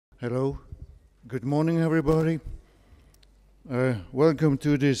Hello, good morning everybody. Welcome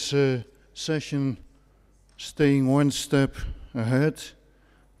to this session, Staying One Step Ahead,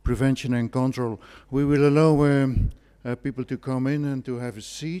 Prevention and Control. We will allow people to come in and to have a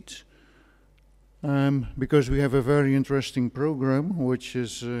seat because we have a very interesting program which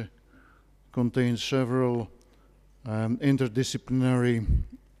is, contains several interdisciplinary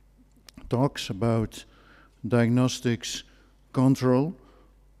talks about diagnostics, control,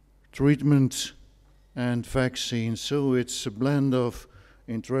 treatment and vaccines. So it's a blend of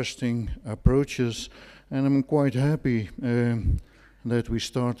interesting approaches, and I'm quite happy that we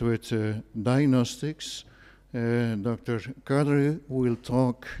start with diagnostics. Dr. Qadri will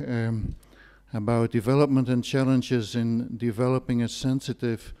talk about development and challenges in developing a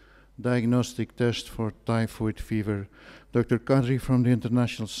sensitive diagnostic test for typhoid fever. Dr. Qadri from the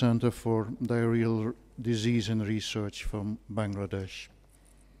International Center for Diarrheal Disease and Research from Bangladesh.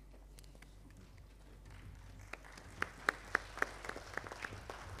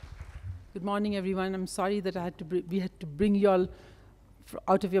 Good morning, everyone. I'm sorry that we had to bring you all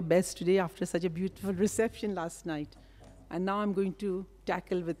out of your beds today after such a beautiful reception last night. And now I'm going to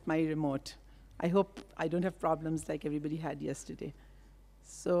tackle with my remote. I hope I don't have problems like everybody had yesterday.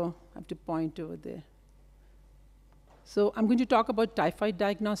 So I have to point over there. So I'm going to talk about typhoid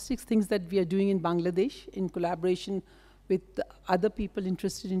diagnostics, things that we are doing in Bangladesh in collaboration with other people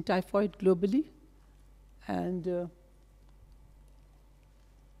interested in typhoid globally.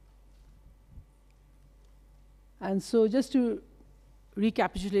 And so just to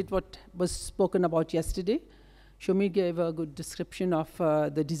recapitulate what was spoken about yesterday, Shomi gave a good description of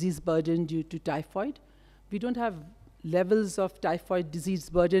the disease burden due to typhoid. We don't have levels of typhoid disease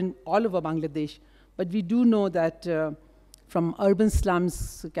burden all over Bangladesh, but we do know that from urban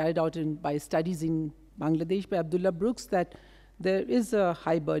slums carried out by studies in Bangladesh by Abdullah Brooks, that there is a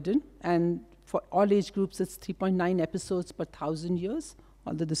high burden, and for all age groups it's 3.9 episodes per 1,000 years.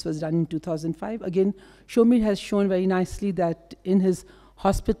 Although this was done in 2005. Again, Shomir has shown very nicely that in his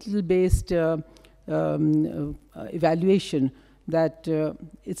hospital-based evaluation that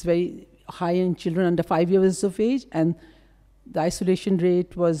it's very high in children under 5 years of age, and the isolation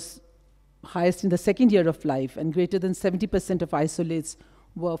rate was highest in the second year of life, and greater than 70% of isolates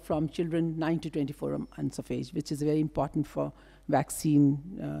were from children 9 to 24 months of age, which is very important for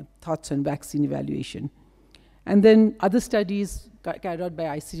vaccine, thoughts on vaccine evaluation. And then other studies carried out by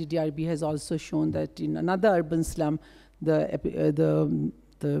ICTDRB has also shown that in another urban slum, the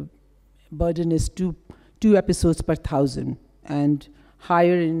burden is two episodes per 1,000, and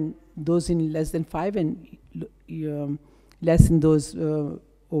higher in those in less than 5 and less in those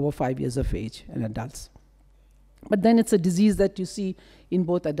over 5 years of age and adults. But then it's a disease that you see in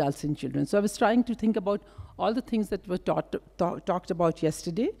both adults and children. So I was trying to think about all the things that were talked about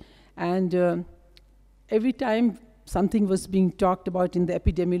yesterday, and every time something was being talked about in the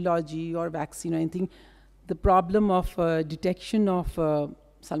epidemiology or vaccine or anything, the problem of detection of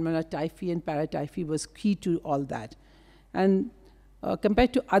Salmonella typhi and paratyphi was key to all that. And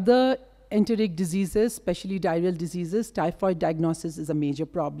compared to other enteric diseases, especially diarrheal diseases, typhoid diagnosis is a major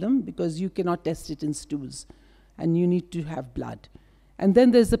problem because you cannot test it in stools, and you need to have blood. And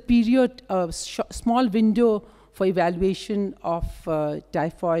then there's a period, small window for evaluation of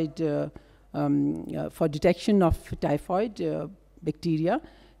typhoid, for detection of typhoid bacteria.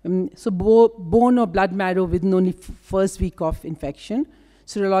 So bone or blood marrow within only first week of infection,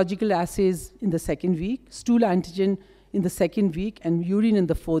 serological assays in the second week, stool antigen in the second week, and urine in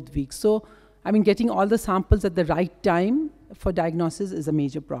the 4th week. So, I mean, getting all the samples at the right time for diagnosis is a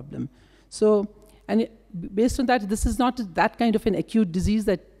major problem. So, and based on that, this is not that kind of an acute disease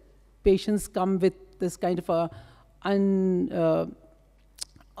that patients come with this kind of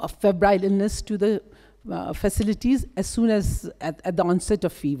a febrile illness to the facilities as soon as at the onset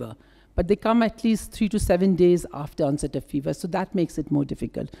of fever. But they come at least 3 to 7 days after onset of fever, so that makes it more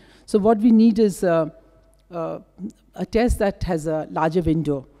difficult. So what we need is a test that has a larger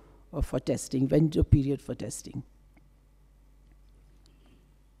window for testing, window period for testing.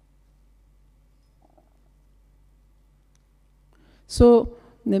 So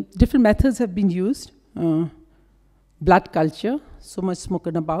different methods have been used. Blood culture, so much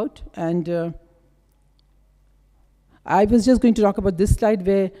spoken about. And I was just going to talk about this slide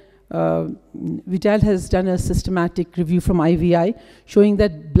where Vital has done a systematic review from IVI showing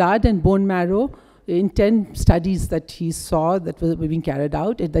that blood and bone marrow in 10 studies that he saw that were being carried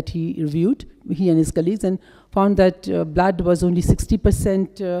out, that he reviewed, he and his colleagues, and found that blood was only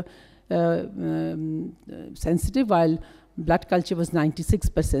 60% sensitive, while blood culture was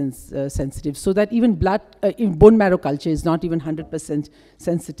 96% sensitive. So that even in bone marrow culture is not even 100%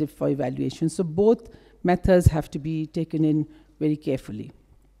 sensitive for evaluation. So both methods have to be taken in very carefully.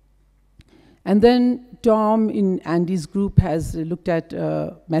 And then Tom in Andy's group has looked at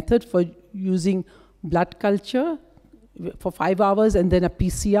a method for using blood culture for 5 hours and then a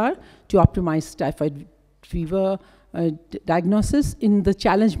PCR to optimize typhoid fever diagnosis in the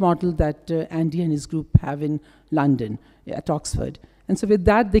challenge model that Andy and his group have in London at Oxford. And so with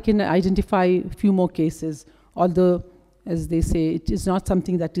that, they can identify a few more cases, although, as they say, it is not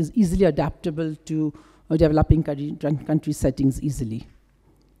something that is easily adaptable to developing country settings easily.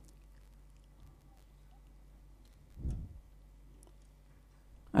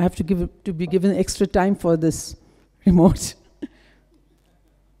 I have to be given extra time for this remote.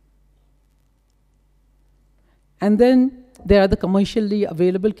 And then there are the commercially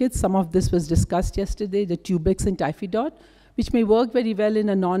available kits. Some of this was discussed yesterday, the Tubex and Typhoid, which may work very well in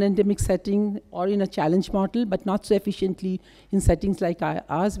a non-endemic setting or in a challenge model, but not so efficiently in settings like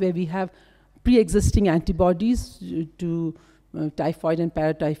ours, where we have pre-existing antibodies to typhoid and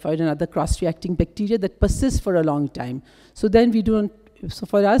paratyphoid and other cross-reacting bacteria that persist for a long time. So then we don't, so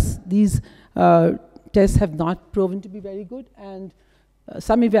for us, these tests have not proven to be very good, and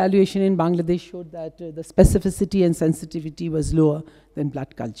some evaluation in Bangladesh showed that the specificity and sensitivity was lower than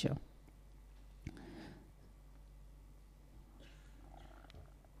blood culture.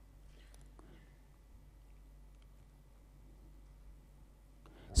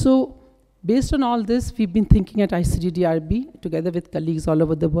 So based on all this, we've been thinking at ICDDRB, together with colleagues all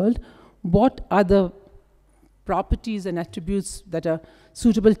over the world, what are the properties and attributes that are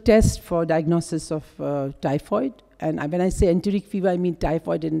suitable tests for diagnosis of typhoid. And when I say enteric fever, I mean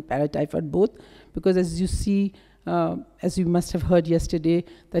typhoid and paratyphoid both, because as you see, as you must have heard yesterday,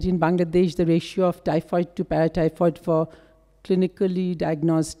 that in Bangladesh, the ratio of typhoid to paratyphoid for clinically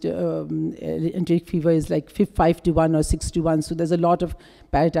diagnosed enteric fever is like 5:1 or 6:1. So there's a lot of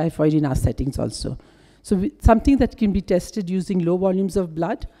paratyphoid in our settings also. So something that can be tested using low volumes of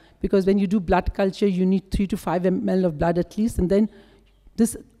blood, because when you do blood culture, you need 3 to 5 ml of blood at least, and then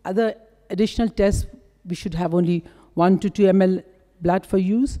this other additional test, we should have only 1 to 2 ml blood for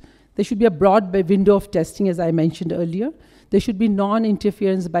use. There should be a broad window of testing, as I mentioned earlier. There should be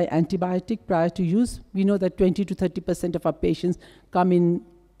non-interference by antibiotic prior to use. We know that 20 to 30% of our patients come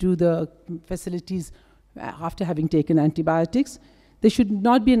into the facilities after having taken antibiotics. There should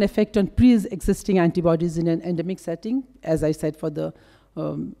not be an effect on pre-existing antibodies in an endemic setting, as I said, for the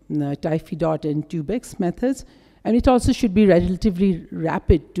Typhoid and Tubex methods. And it also should be relatively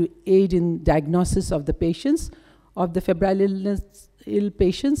rapid to aid in diagnosis of the patients, of the febrile ill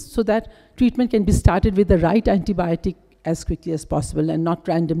patients, so that treatment can be started with the right antibiotic as quickly as possible and not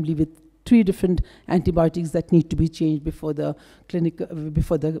randomly with 3 different antibiotics that need to be changed before the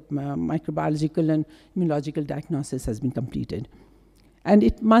microbiological and immunological diagnosis has been completed. And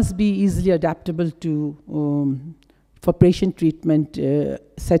it must be easily adaptable to for patient treatment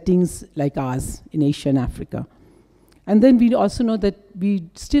settings like ours in Asia and Africa. And then we also know that we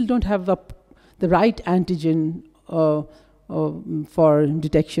still don't have the right antigen for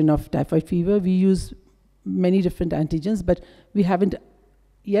detection of typhoid fever. We use many different antigens, but we haven't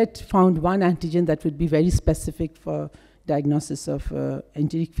yet found one antigen that would be very specific for diagnosis of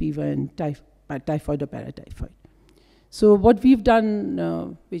enteric fever and typhoid or paratyphoid. So what we've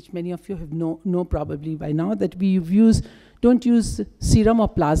done, which many of you have know probably by now, that don't use serum or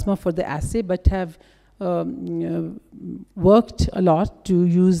plasma for the assay, but have worked a lot to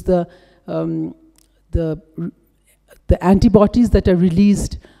use the antibodies that are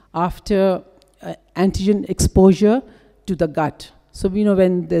released after antigen exposure to the gut. So we know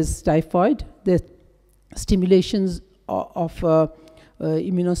when there's typhoid, there's stimulations of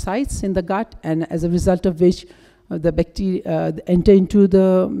immunocytes in the gut, and as a result of which the bacteria enter into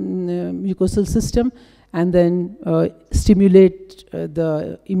the mucosal system and then stimulate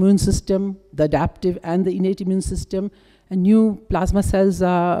the immune system, the adaptive and the innate immune system, and new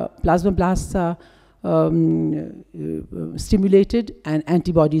plasmablasts are stimulated and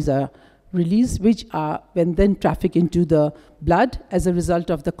antibodies are released, which are then traffic into the blood as a result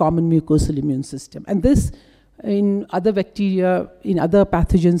of the common mucosal immune system. And this in other bacteria, in other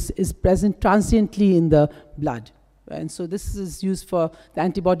pathogens, is present transiently in the blood. And so this is used for the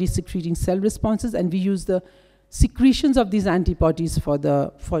antibody secreting cell responses, and we use the secretions of these antibodies for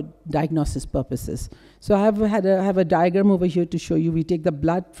diagnosis purposes. So I have a diagram over here to show you. We take the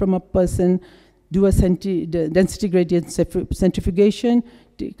blood from a person, do a density gradient centrifugation,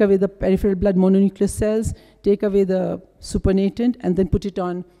 take away the peripheral blood mononuclear cells, take away the supernatant, and then put it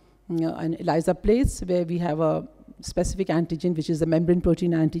on an ELISA plates where we have a specific antigen, which is the membrane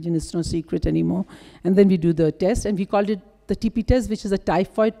protein antigen. It's no secret anymore. And then we do the test, and we called it the TP test, which is a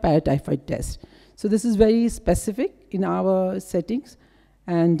typhoid paratyphoid test. So this is very specific in our settings.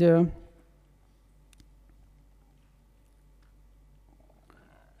 And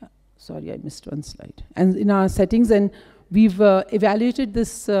sorry, I missed one slide. And in our settings, and we've evaluated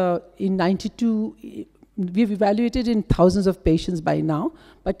this in 92, we've evaluated in thousands of patients by now,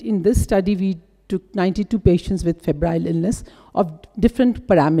 but in this study we took 92 patients with febrile illness of different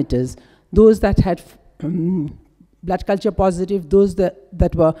parameters. Those that had blood culture positive, those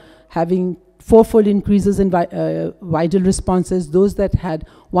that were having fourfold increases in vital responses, those that had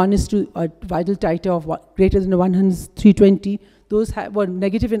 1:1 vital titer of greater than 320, those were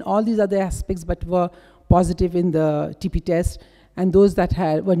negative in all these other aspects but were positive in the TP test, and those that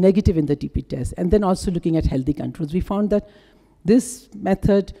were negative in the TP test. And then also looking at healthy controls. We found that this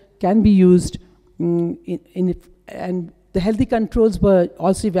method can be used and the healthy controls were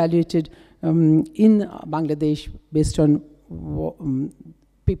also evaluated in Bangladesh based on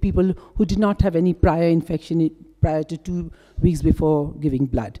people who did not have any prior infection prior to 2 weeks before giving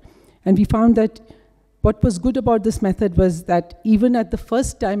blood. And we found that what was good about this method was that even at the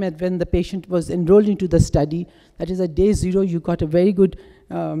first time when the patient was enrolled into the study, that is at day 0, you got a very good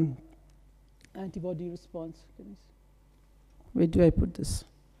antibody response. Where do I put this?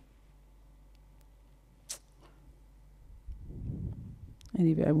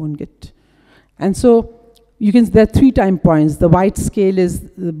 Anyway, I won't get. And so you can, there are 3 time points. The white scale is,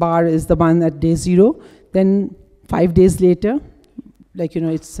 the bar is the one at day 0. Then 5 days later, like,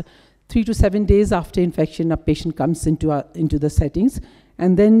 it's 3 to 7 days after infection, a patient comes into the settings.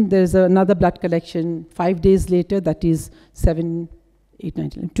 And then there's another blood collection 5 days later, that is 7, 8,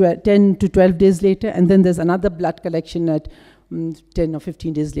 9, 10 to 12 days later. And then there's another blood collection at 10 or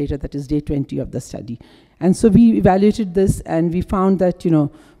 15 days later, that is day 20 of the study. And so we evaluated this, and we found that,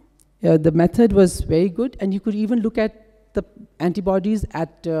 the method was very good, and you could even look at the antibodies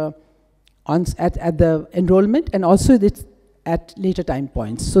at the enrollment, and also at later time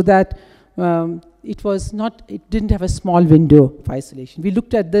points, so that it didn't have a small window of isolation. We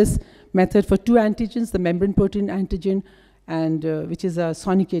looked at this method for 2 antigens, the membrane protein antigen, and which is a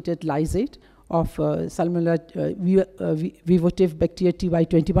sonicated lysate of Salmonella vivotive bacteria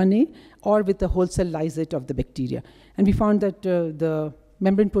TY21A, or with the whole cell lysate of the bacteria. And we found that the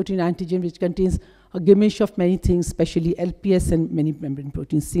membrane protein antigen, which contains a gemisch of many things, especially LPS and many membrane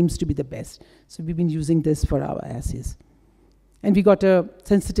proteins, seems to be the best. So we've been using this for our assays. And we got a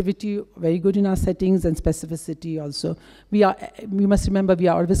sensitivity very good in our settings, and specificity also. We must remember we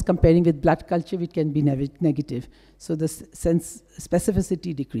are always comparing with blood culture, which can be negative. So the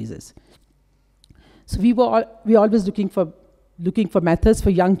specificity decreases. So we were always looking for methods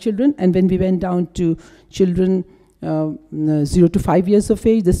for young children, and when we went down to children 0 to 5 years of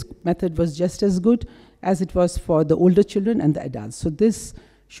age, this method was just as good as it was for the older children and the adults. So this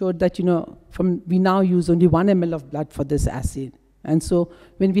showed that, we now use only 1 ml of blood for this assay. And so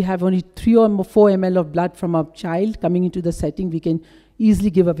when we have only 3 or 4 ml of blood from a child coming into the setting, we can easily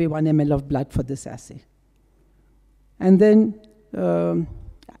give away 1 ml of blood for this assay. And then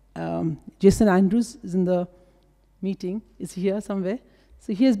Jason Andrews is in the meeting, is here somewhere.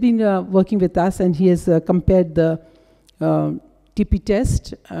 So he has been working with us, and he has compared the TP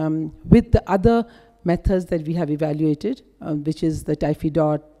test with the other methods that we have evaluated, which is the Typhoid,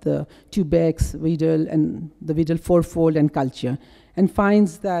 the Tubex, Vidal, and the Vidal fourfold and culture, and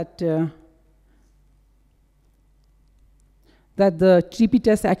finds that that the TP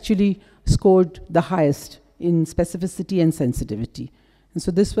test actually scored the highest in specificity and sensitivity. And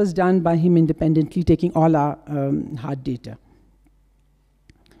so this was done by him independently, taking all our hard data.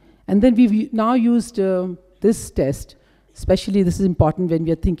 And then we've now used this test, especially this is important when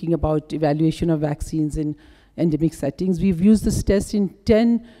we are thinking about evaluation of vaccines in endemic settings. We've used this test in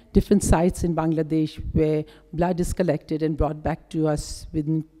 10 different sites in Bangladesh where blood is collected and brought back to us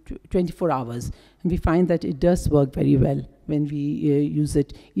within 24 hours. And we find that it does work very well when we use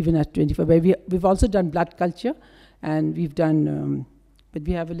it even at 24. Where we've also done blood culture, and we've done, but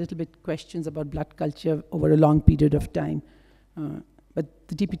we have a little bit questions about blood culture over a long period of time. But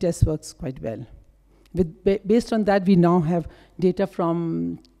the TP test works quite well. Based on that, we now have data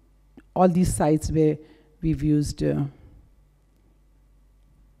from all these sites where we've used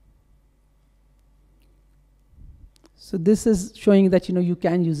so this is showing that you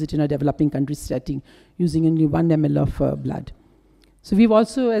can use it in a developing country setting using only 1 ml of blood. So we've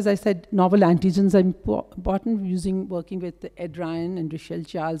also, as I said, novel antigens are important, working with Ed Ryan and Rochelle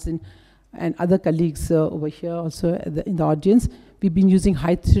Charles and other colleagues over here also in the audience. We've been using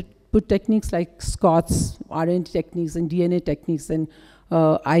high put techniques like Scott's, RNA techniques, and DNA techniques, and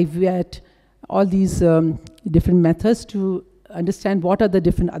IVAT, all these different methods to understand what are the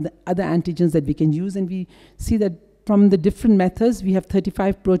different other antigens that we can use. And we see that from the different methods, we have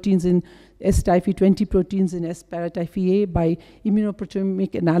 35 proteins in S-typhi, 20 proteins in S-paratyphi A. By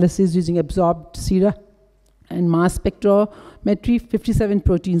immunoproteomic analysis using absorbed sera and mass spectrometry, 57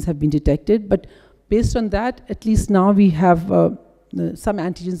 proteins have been detected. But based on that, at least now we have some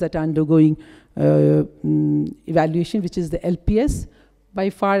antigens that are undergoing evaluation, which is the LPS. By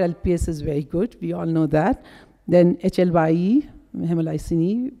far, LPS is very good. We all know that. Then HLYE, hemolysine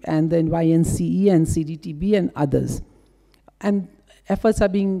E, and then YNCE and CDTB and others. And efforts are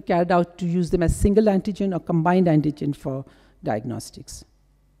being carried out to use them as single antigen or combined antigen for diagnostics.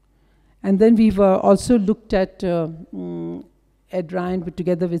 And then we've also looked at Ed Ryan, but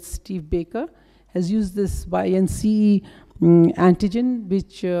together with Steve Baker, has used this YNCE antigen,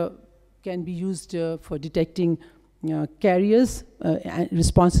 which can be used for detecting carriers,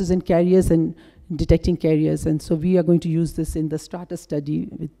 responses in carriers and detecting carriers. And so we are going to use this in the STRATA study,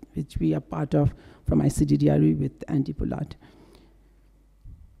 which we are part of from ICDDRE with Andy Pollard.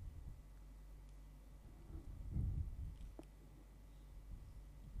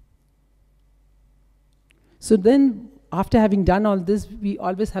 So then, after having done all this, we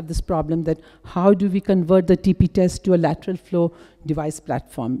always have this problem that how do we convert the TP test to a lateral flow device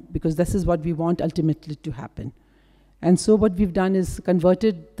platform? Because this is what we want ultimately to happen. And so what we've done is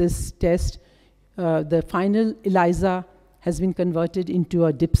converted this test. The final ELISA has been converted into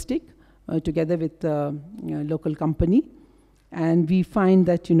a dipstick together with a local company. And we find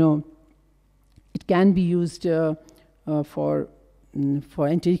that, it can be used for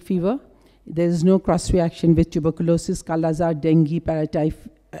enteric fever. There is no cross-reaction with tuberculosis, Kala-Azar, dengue,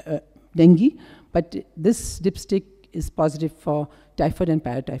 dengue, but this dipstick is positive for typhoid and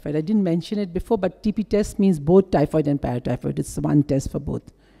paratyphoid. I didn't mention it before, but TP test means both typhoid and paratyphoid. It's one test for both.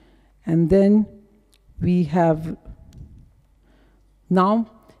 And then we have, now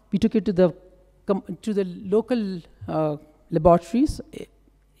we took it to the local laboratories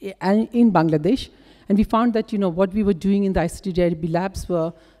in Bangladesh, and we found that what we were doing in the ICDDRB labs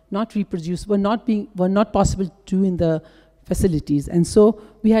were not reproduced, were not possible to do in the facilities. And so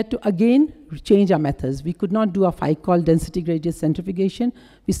we had to again change our methods. We could not do a phycol density gradient centrifugation.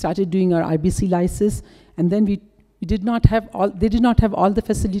 We started doing our RBC lysis, and then we did not have they did not have all the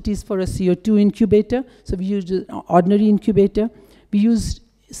facilities for a CO2 incubator, so we used an ordinary incubator. We used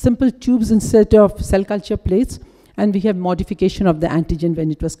simple tubes instead of cell culture plates, and we have modification of the antigen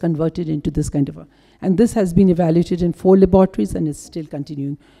when it was converted into this kind of a, and this has been evaluated in 4 laboratories and is still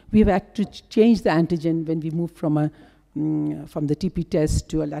continuing. We have actually changed the antigen when we moved from the TP test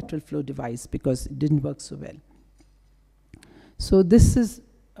to a lateral flow device because it didn't work so well. So this is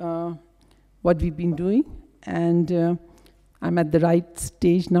what we've been doing, and I'm at the right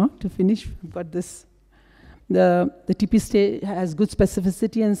stage now to finish. I've got this. The TP stage has good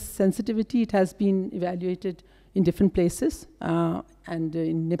specificity and sensitivity. It has been evaluated in different places, and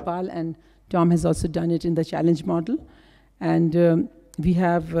in Nepal, and Tom has also done it in the challenge model. And we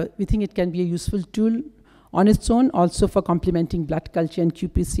think it can be a useful tool on its own, also for complementing blood culture and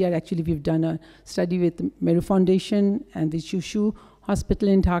qPCR. Actually, we've done a study with Meru Foundation and the Shushu Hospital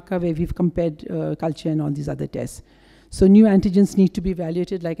in Dhaka, where we've compared culture and all these other tests. So new antigens need to be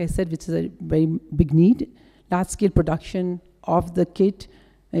evaluated, like I said, which is a very big need. Large-scale production of the kit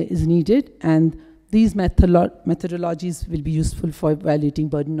is needed, and these methodologies will be useful for evaluating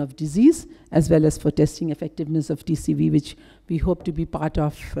burden of disease, as well as for testing effectiveness of TCV, which we hope to be part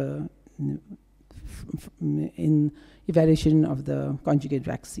of in evaluation of the conjugate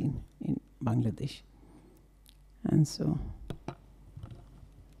vaccine in Bangladesh. And so,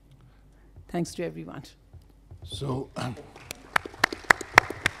 thanks to everyone. So,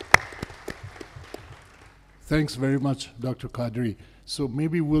 thanks very much, Dr. Qadri. So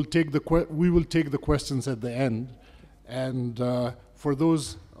maybe we will take the questions at the end, and for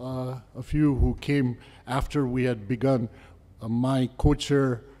those of you who came after we had begun, my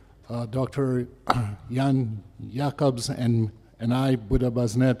co-chair, Dr. Jan Jacobs, and I, Buddha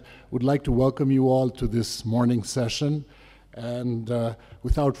Basnyat, would like to welcome you all to this morning session. And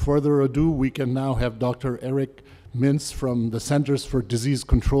without further ado, we can now have Dr. Eric Mintz from the Centers for Disease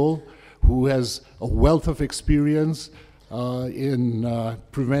Control, who has a wealth of experience in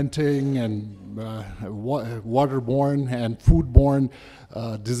preventing and waterborne and foodborne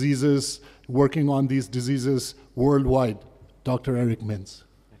diseases, working on these diseases worldwide. Dr. Eric Mintz.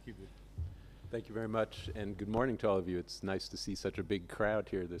 Thank you. Thank you very much, and good morning to all of you. It's nice to see such a big crowd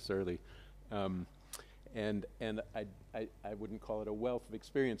here this early. And I wouldn't call it a wealth of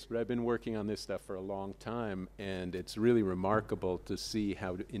experience, but I've been working on this stuff for a long time, and it's really remarkable to see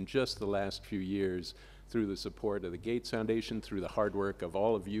how in just the last few years, through the support of the Gates Foundation, through the hard work of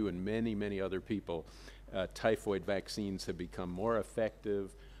all of you and many, many other people, typhoid vaccines have become more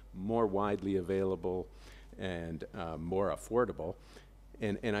effective, more widely available, and more affordable.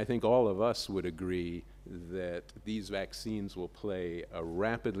 And I think all of us would agree that these vaccines will play a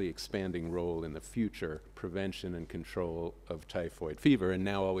rapidly expanding role in the future prevention and control of typhoid fever. And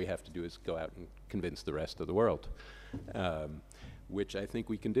now all we have to do is go out and convince the rest of the world, which I think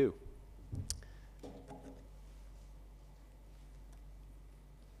we can do.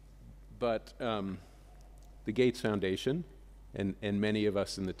 But the Gates Foundation and many of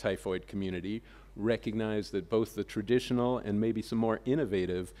us in the typhoid community recognize that both the traditional and maybe some more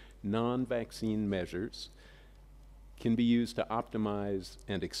innovative non-vaccine measures can be used to optimize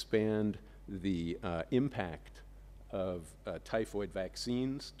and expand the impact of typhoid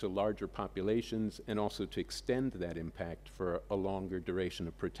vaccines to larger populations, and also to extend that impact for a longer duration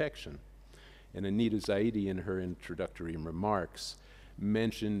of protection. And Anita Zaidi, in her introductory remarks,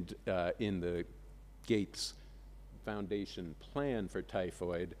 mentioned in the Gates Foundation plan for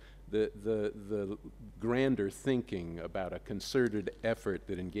typhoid the grander thinking about a concerted effort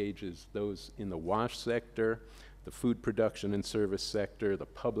that engages those in the WASH sector, the food production and service sector, the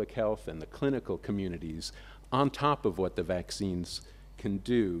public health, and the clinical communities, on top of what the vaccines can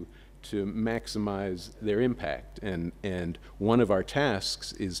do to maximize their impact. And one of our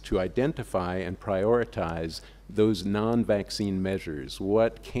tasks is to identify and prioritize those non-vaccine measures.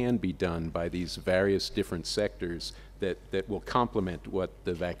 What can be done by these various different sectors that will complement what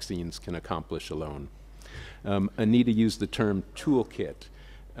the vaccines can accomplish alone. Anita used the term toolkit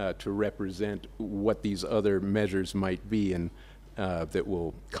to represent what these other measures might be, and that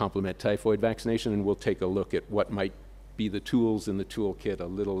will complement typhoid vaccination, and we'll take a look at what might be the tools in the toolkit a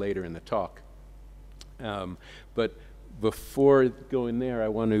little later in the talk. But before going there, I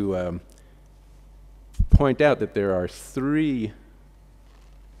want to point out that there are three,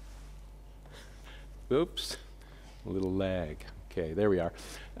 oops, a little lag. Okay, there we are.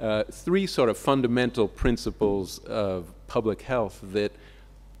 Three sort of fundamental principles of public health that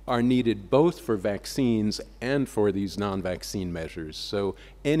are needed both for vaccines and for these non-vaccine measures. So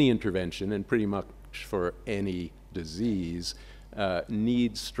any intervention, and pretty much for any disease,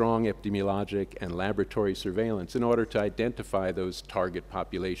 needs strong epidemiologic and laboratory surveillance in order to identify those target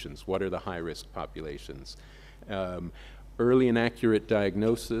populations. What are the high-risk populations? Early and accurate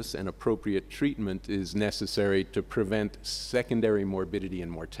diagnosis and appropriate treatment is necessary to prevent secondary morbidity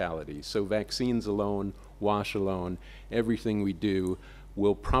and mortality. So vaccines alone, WASH alone, everything we do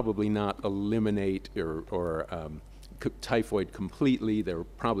will probably not eliminate or typhoid completely. There will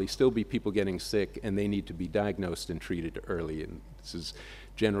probably still be people getting sick, and they need to be diagnosed and treated early. And this is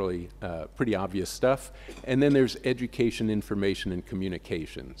generally pretty obvious stuff. And then there's education, information, and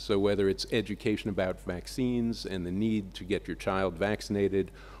communication. So whether it's education about vaccines and the need to get your child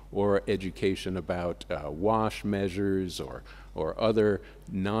vaccinated, or education about WASH measures or other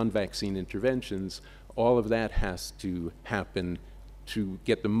non-vaccine interventions, all of that has to happen to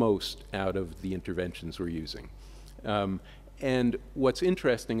get the most out of the interventions we're using. And what's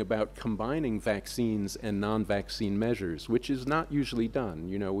interesting about combining vaccines and non-vaccine measures, which is not usually done,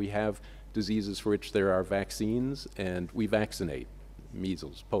 you know, we have diseases for which there are vaccines and we vaccinate,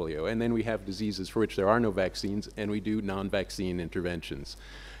 measles, polio, and then we have diseases for which there are no vaccines and we do non-vaccine interventions,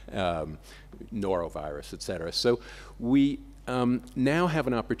 norovirus, et cetera. So we now have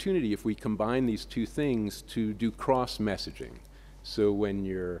an opportunity, if we combine these two things, to do cross-messaging. So when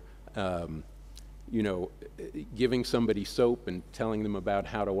you're you know, giving somebody soap and telling them about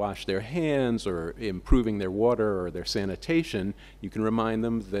how to wash their hands or improving their water or their sanitation, you can remind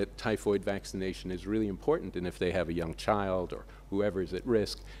them that typhoid vaccination is really important, and if they have a young child or whoever is at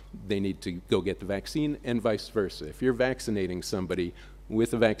risk, they need to go get the vaccine, and vice versa. If you're vaccinating somebody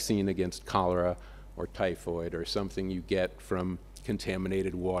with a vaccine against cholera or typhoid or something you get from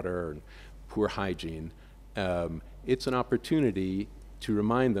contaminated water or poor hygiene, it's an opportunity to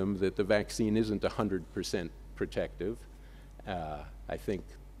remind them that the vaccine isn't 100% protective. I think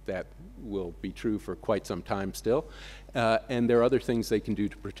that will be true for quite some time still. And there are other things they can do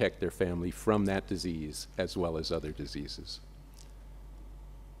to protect their family from that disease as well as other diseases.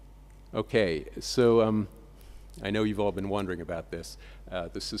 Okay, so I know you've all been wondering about this.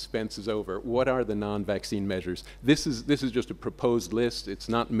 The suspense is over. What are the non-vaccine measures? This is just a proposed list. It's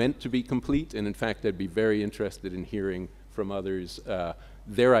not meant to be complete, and in fact, I'd be very interested in hearing from others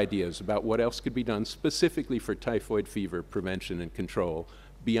their ideas about what else could be done specifically for typhoid fever prevention and control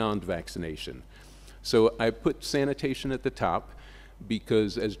beyond vaccination. So I put sanitation at the top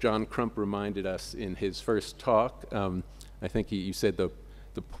because, as John Crump reminded us in his first talk, I think you said the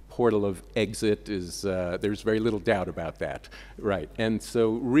portal of exit is, there's very little doubt about that, right? And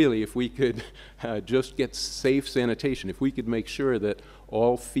so really, if we could just get safe sanitation, if we could make sure that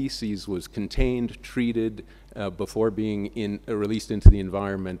all feces was contained, treated before being released into the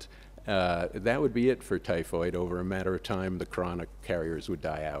environment, that would be it for typhoid. Over a matter of time, the chronic carriers would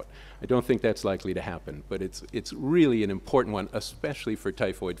die out. I don't think that's likely to happen, but it's really an important one, especially for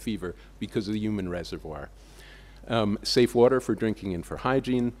typhoid fever because of the human reservoir. Safe water for drinking and for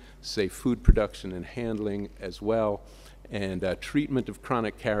hygiene, safe food production and handling as well, and treatment of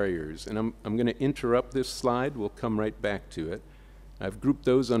chronic carriers. And I'm going to interrupt this slide. We'll come right back to it. I've grouped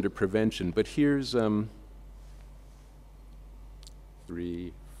those under prevention, but here's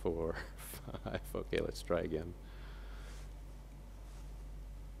 3, 4, 5. Okay, let's try again.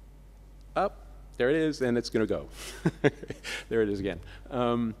 Up, there it is, and it's going to go. There it is again.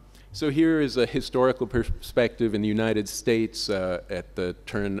 So here is a historical perspective in the United States at the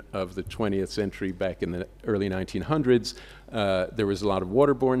turn of the 20th century, back in the early 1900s. There was a lot of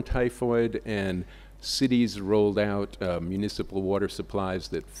waterborne typhoid, and cities rolled out municipal water supplies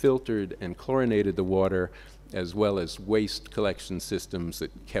that filtered and chlorinated the water, as well as waste collection systems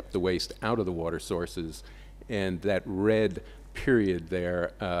that kept the waste out of the water sources. And that red period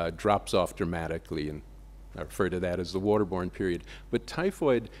there drops off dramatically, and I refer to that as the waterborne period. But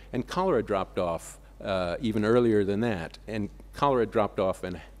typhoid and cholera dropped off even earlier than that, and cholera dropped off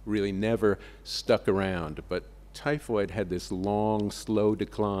and really never stuck around. But typhoid had this long, slow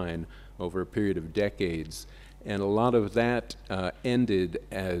decline over a period of decades, and a lot of that ended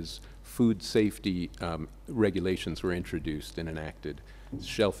as food safety regulations were introduced and enacted.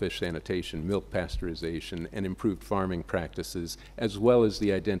 Shellfish sanitation, milk pasteurization, and improved farming practices, as well as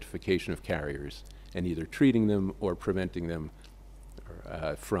the identification of carriers and either treating them or preventing them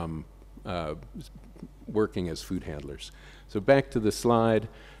from working as food handlers. So back to the slide.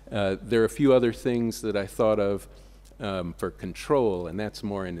 There are a few other things that I thought of for control, and that's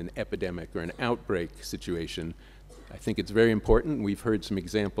more in an epidemic or an outbreak situation. I think it's very important. We've heard some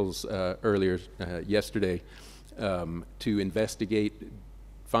examples earlier yesterday to investigate,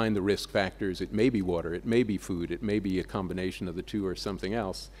 find the risk factors. It may be water, it may be food, it may be a combination of the two or something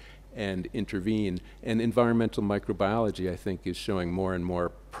else, and intervene. And environmental microbiology, I think, is showing more and more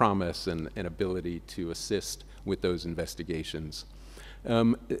promise and ability to assist with those investigations.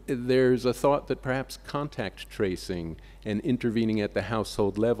 There's a thought that perhaps contact tracing and intervening at the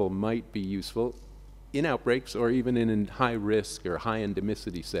household level might be useful in outbreaks or even in high risk or high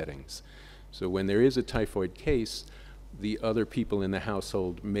endemicity settings. So when there is a typhoid case, the other people in the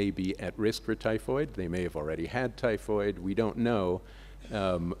household may be at risk for typhoid. They may have already had typhoid. We don't know.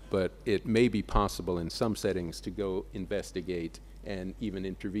 But it may be possible in some settings to go investigate and even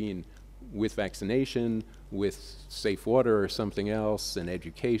intervene with vaccination, with safe water or something else, and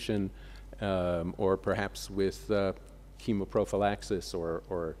education, or perhaps with chemoprophylaxis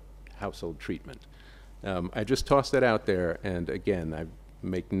or household treatment. I just tossed that out there, and again, I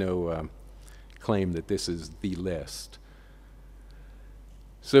make no claim that this is the list.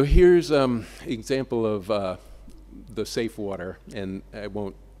 So here's an example of the safe water, and I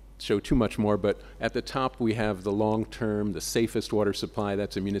won't show too much more, but at the top we have the long-term, the safest water supply.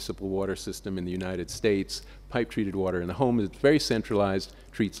 That's a municipal water system in the United States. Pipe-treated water in the home is very centralized,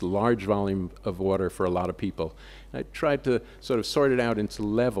 treats large volume of water for a lot of people. I tried to sort of sort it out into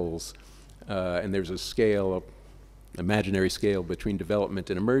levels, and there's a scale, imaginary scale between development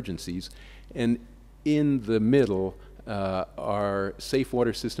and emergencies, and in the middle are safe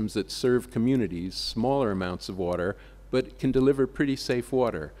water systems that serve communities, smaller amounts of water, but can deliver pretty safe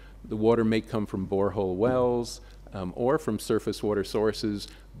water. The water may come from borehole wells or from surface water sources,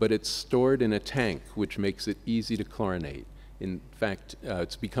 but it's stored in a tank, which makes it easy to chlorinate. In fact,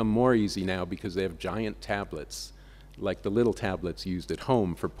 it's become more easy now because they have giant tablets, like the little tablets used at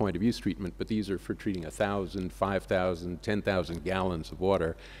home for point-of-use treatment, but these are for treating 1,000, 5,000, 10,000 gallons of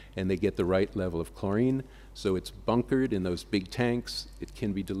water, and they get the right level of chlorine. So it's bunkered in those big tanks. It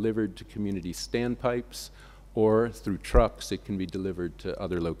can be delivered to community standpipes, or through trucks, it can be delivered to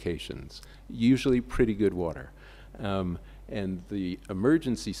other locations. Usually pretty good water. And the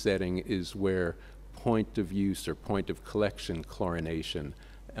emergency setting is where point of use or point of collection chlorination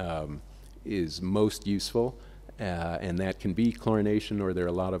is most useful. And that can be chlorination, or there are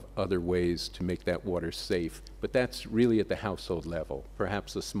a lot of other ways to make that water safe. But that's really at the household level.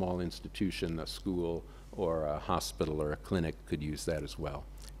 Perhaps a small institution, a school, or a hospital or a clinic could use that as well,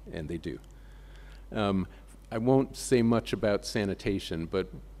 and they do. I won't say much about sanitation, but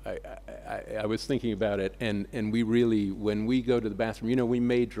I was thinking about it, and we really, when we go to the bathroom, you know, we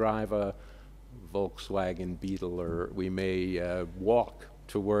may drive a Volkswagen Beetle, or we may walk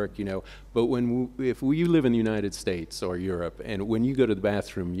to work, you know, but if you live in the United States or Europe, and when you go to the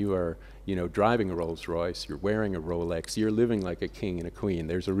bathroom, you are, you know, driving a Rolls Royce, you're wearing a Rolex, you're living like a king and a queen.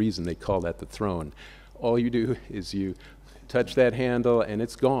 There's a reason they call that the throne. All you do is you touch that handle and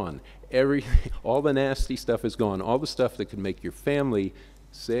it's gone. All the nasty stuff is gone. All the stuff that could make your family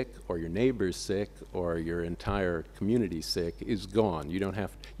sick, or your neighbors sick, or your entire community sick is gone. You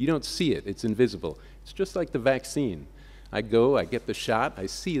don't see it. It's invisible. It's just like the vaccine. I go, I get the shot, I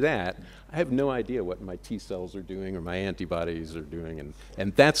see that. I have no idea what my T cells are doing or my antibodies are doing,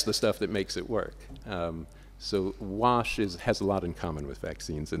 and that's the stuff that makes it work. So WASH has a lot in common with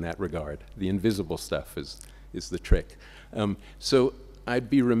vaccines in that regard. The invisible stuff is the trick. So I'd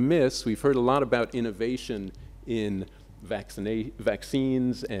be remiss, we've heard a lot about innovation in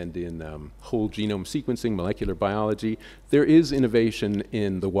vaccines and in whole genome sequencing, molecular biology. There is innovation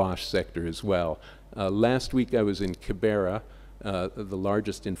in the WASH sector as well. Last week I was in Kibera, the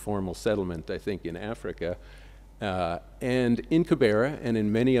largest informal settlement, I think, in Africa. And in Kibera and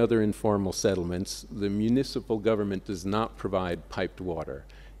in many other informal settlements, the municipal government does not provide piped water.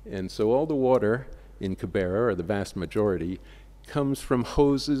 And so all the water in Kibera, or the vast majority, comes from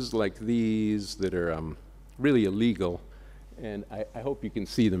hoses like these that are really illegal. And I hope you can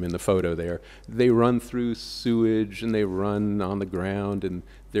see them in the photo there. They run through sewage, and they run on the ground, and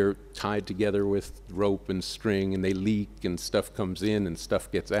they're tied together with rope and string, and they leak, and stuff comes in and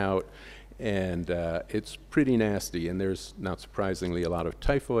stuff gets out. And it's pretty nasty, and there's, not surprisingly, a lot of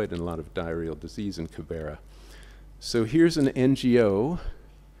typhoid and a lot of diarrheal disease in Kibera. So here's an NGO.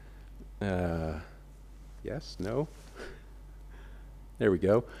 Yes? No? There we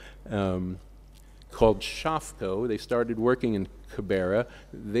go. Called Shafco. They started working in Kibera.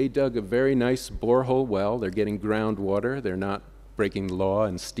 They dug a very nice borehole well. They're getting groundwater. They're not breaking the law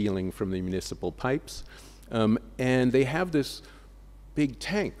and stealing from the municipal pipes. And they have this big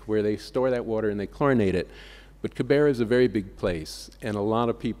tank where they store that water and they chlorinate it. But Kibera is a very big place, and a lot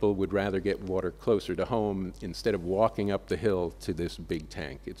of people would rather get water closer to home instead of walking up the hill to this big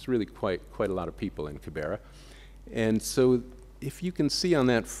tank. It's really quite a lot of people in Kibera. And so if you can see on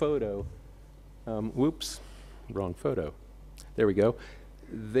that photo, whoops, wrong photo. There we go.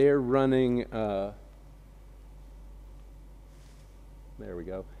 They're running, there we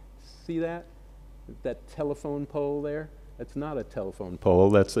go. See that? That telephone pole there? That's not a telephone pole,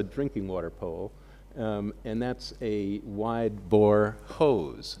 that's a drinking water pole. And that's a wide bore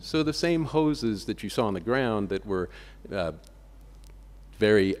hose. So the same hoses that you saw on the ground that were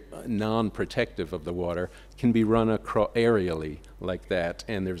very non-protective of the water can be run aerially like that,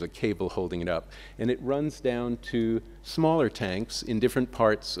 and there's a cable holding it up. And it runs down to smaller tanks in different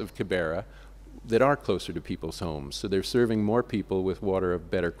parts of Kibera that are closer to people's homes. So they're serving more people with water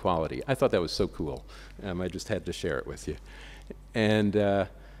of better quality. I thought that was so cool. I just had to share it with you. And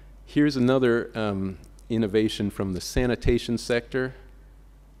here's another innovation from the sanitation sector.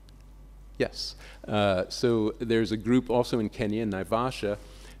 Yes. So there's a group also in Kenya, Naivasha,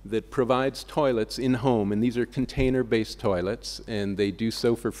 that provides toilets in-home, and these are container-based toilets, and they do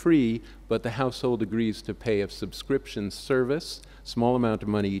so for free, but the household agrees to pay a subscription service, small amount of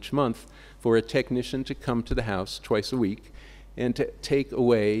money each month, for a technician to come to the house twice a week and to take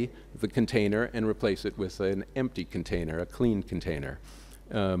away the container and replace it with an empty container, a clean container.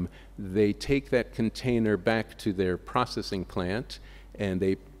 They take that container back to their processing plant, and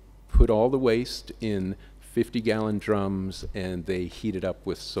they put all the waste in 50-gallon drums, and they heat it up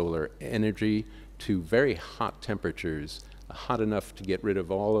with solar energy to very hot temperatures, hot enough to get rid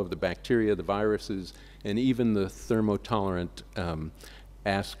of all of the bacteria, the viruses, and even the thermotolerant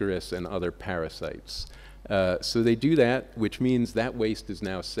Ascaris and other parasites. So they do that, which means that waste is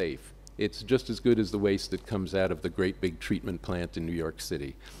now safe. It's just as good as the waste that comes out of the great big treatment plant in New York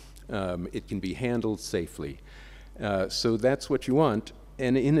City. It can be handled safely. So that's what you want.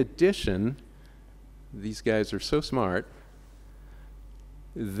 And in addition, these guys are so smart.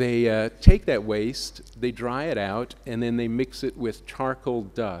 They take that waste, they dry it out, and then they mix it with charcoal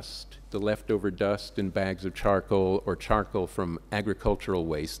dust, the leftover dust in bags of charcoal, or charcoal from agricultural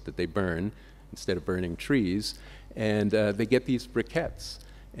waste that they burn instead of burning trees. And they get these briquettes,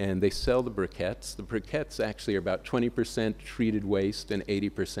 and they sell the briquettes. The briquettes actually are about 20% treated waste and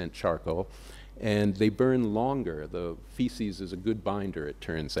 80% charcoal. And they burn longer. The feces is a good binder, it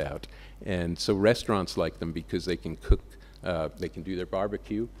turns out. And so restaurants like them because they can cook, they can do their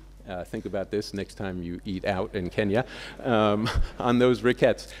barbecue Think about this next time you eat out in Kenya on those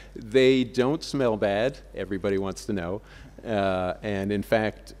briquettes. They don't smell bad, everybody wants to know. And in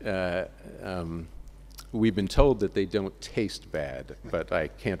fact, we've been told that they don't taste bad, but I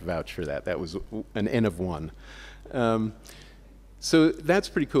can't vouch for that. That was an N of 1. So that's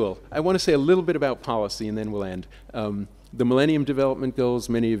pretty cool. I want to say a little bit about policy, and then we'll end. The Millennium Development Goals,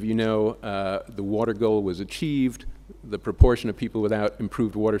 many of you know, the water goal was achieved. The proportion of people without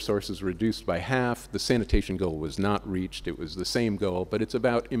improved water sources reduced by half. The sanitation goal was not reached. It was the same goal, but it's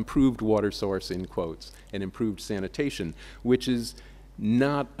about improved water source, in quotes, and improved sanitation, which is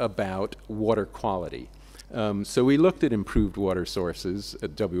not about water quality. So we looked at improved water sources,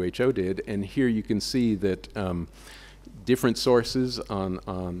 WHO did, and here you can see that different sources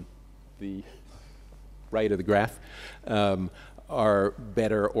on the right of the graph are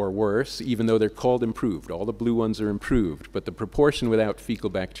better or worse, even though they're called improved. All the blue ones are improved, but the proportion without fecal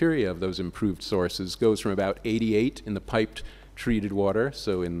bacteria of those improved sources goes from about 88 in the piped treated water,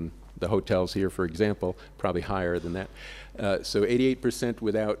 so in the hotels here, for example, probably higher than that. So 88%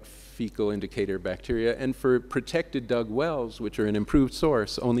 without fecal indicator bacteria, and for protected dug wells, which are an improved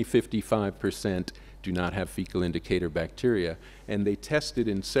source, only 55% do not have fecal indicator bacteria. And they tested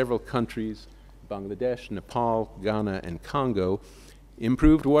in several countries, Bangladesh, Nepal, Ghana, and Congo,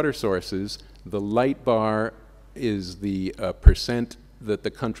 improved water sources. The light bar is the percent that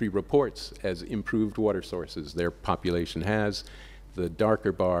the country reports as improved water sources their population has. The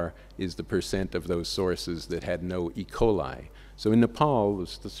darker bar is the percent of those sources that had no E. coli. So in Nepal,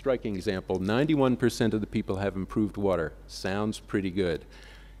 this is the striking example, 91% of the people have improved water. Sounds pretty good.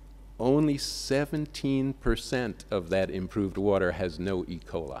 Only 17% of that improved water has no E.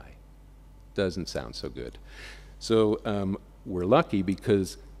 coli. Doesn't sound so good. So we're lucky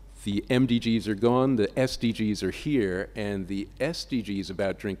because the MDGs are gone, the SDGs are here, and the SDGs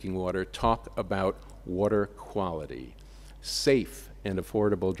about drinking water talk about water quality. Safe and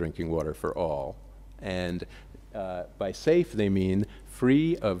affordable drinking water for all. And by safe, they mean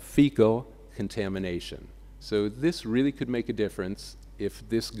free of fecal contamination. So this really could make a difference if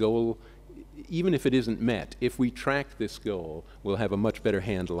this goal, even if it isn't met, if we track this goal, we'll have a much better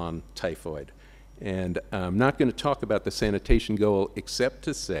handle on typhoid. And I'm not going to talk about the sanitation goal except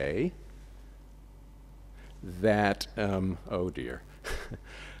to say that, oh dear,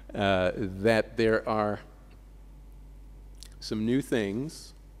 that there are some new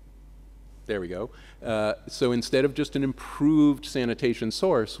things. There we go. So instead of just an improved sanitation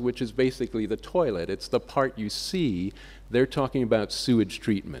source, which is basically the toilet, it's the part you see, they're talking about sewage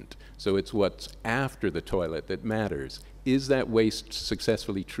treatment. So it's what's after the toilet that matters. Is that waste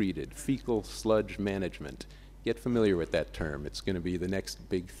successfully treated? Fecal sludge management. Get familiar with that term. It's going to be the next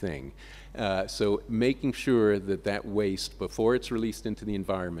big thing. So making sure that that waste, before it's released into the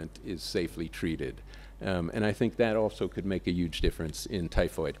environment, is safely treated. And I think that also could make a huge difference in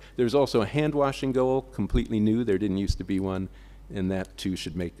typhoid. There's also a hand washing goal, completely new. There didn't used to be one, and that too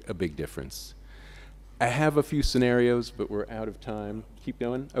should make a big difference. I have a few scenarios, but we're out of time. Keep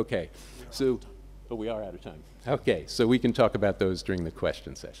going? Okay. So, oh, we are out of time. Okay, so we can talk about those during the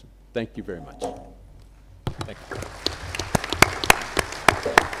question session. Thank you very much. Thank you.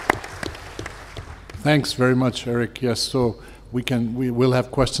 Thanks very much, Eric. Yes, so we will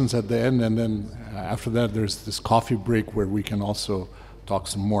have questions at the end, and then after that there's this coffee break where we can also talk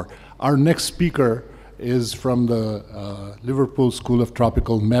some more. Our next speaker is from the Liverpool School of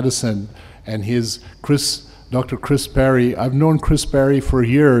Tropical Medicine, and he's Dr. Chris Parry. I've known Chris Parry for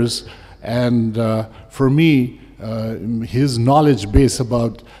years, and for me, his knowledge base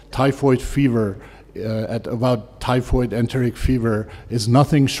about typhoid fever, about typhoid enteric fever, is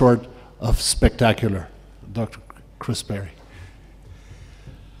nothing short of spectacular. Dr. Chris Parry.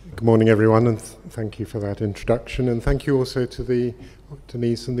 Good morning, everyone, and thank you for that introduction, and thank you also to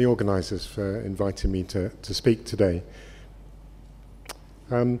Denise and the organisers for inviting me to speak today.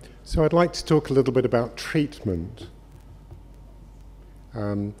 So I'd like to talk a little bit about treatment,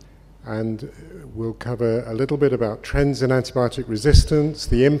 and we'll cover a little bit about trends in antibiotic resistance,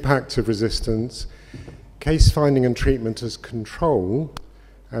 the impact of resistance, case finding and treatment as control,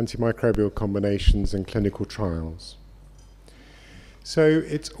 antimicrobial combinations, and clinical trials. So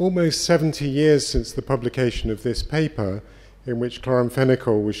it's almost 70 years since the publication of this paper in which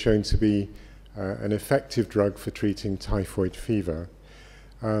chloramphenicol was shown to be an effective drug for treating typhoid fever.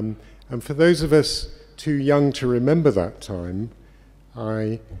 And for those of us too young to remember that time,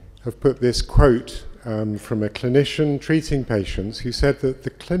 I have put this quote from a clinician treating patients who said that the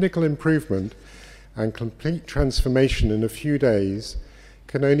clinical improvement and complete transformation in a few days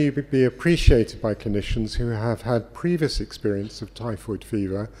can only be appreciated by clinicians who have had previous experience of typhoid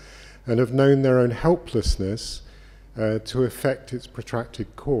fever and have known their own helplessness to affect its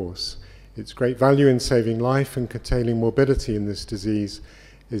protracted course. Its great value in saving life and curtailing morbidity in this disease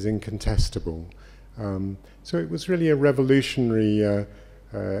is incontestable. So it was really a revolutionary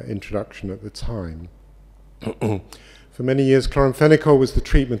introduction at the time. For many years, chloramphenicol was the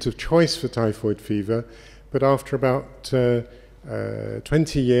treatment of choice for typhoid fever, but after about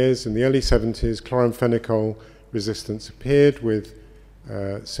 20 years, in the early 70s, chloramphenicol resistance appeared with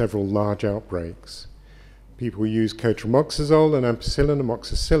several large outbreaks. People used cotrimoxazole and ampicillin,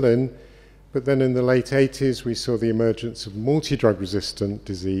 amoxicillin, but then in the late 80s, we saw the emergence of multi-drug resistant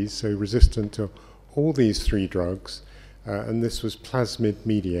disease, so resistant to all these three drugs, and this was plasmid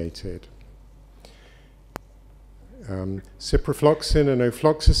mediated. Ciprofloxacin and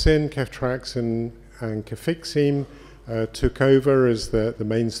ofloxacin, ceftriaxone and cefixime took over as the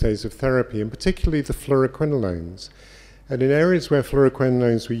mainstays of therapy, and particularly the fluoroquinolones. And in areas where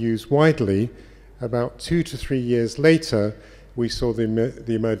fluoroquinolones were used widely, about 2 to 3 years later, we saw the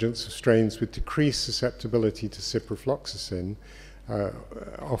emergence of strains with decreased susceptibility to ciprofloxacin,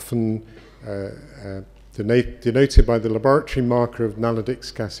 often denoted by the laboratory marker of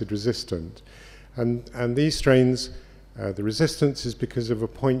nalidixic acid resistant. And these strains, the resistance is because of a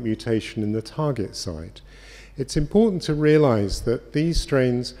point mutation in the target site. It's important to realize that these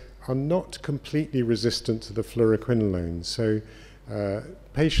strains are not completely resistant to the fluoroquinolones. So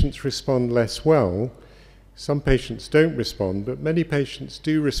patients respond less well. Some patients don't respond, but many patients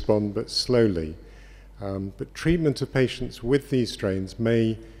do respond, but slowly. But treatment of patients with these strains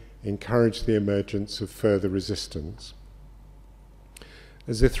may encourage the emergence of further resistance.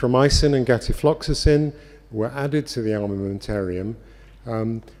 Azithromycin and gatifloxacin were added to the armamentarium,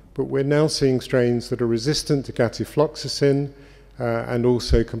 but we're now seeing strains that are resistant to gatifloxacin and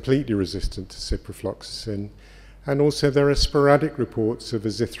also completely resistant to ciprofloxacin. And also there are sporadic reports of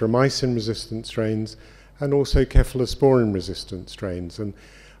azithromycin-resistant strains and also cephalosporin-resistant strains. And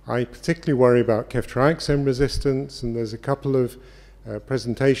I particularly worry about ceftriaxone resistance, and there's a couple of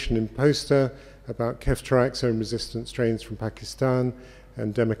presentation in poster about ceftriaxone-resistant strains from Pakistan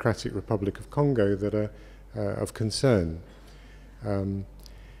and Democratic Republic of Congo that are of concern.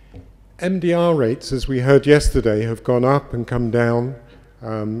 MDR rates, as we heard yesterday, have gone up and come down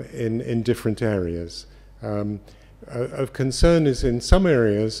in different areas. Of concern is in some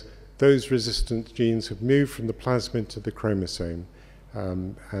areas, those resistant genes have moved from the plasmid to the chromosome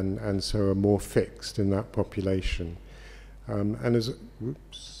and so are more fixed in that population. And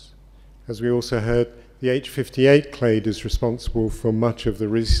as we also heard, the H58 clade is responsible for much of the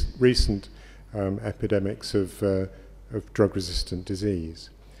recent epidemics of drug-resistant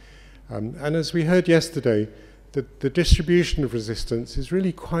disease. And as we heard yesterday, the distribution of resistance is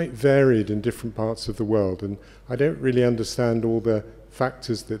really quite varied in different parts of the world, and I don't really understand all the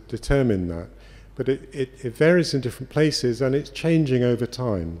factors that determine that, but it varies in different places and it's changing over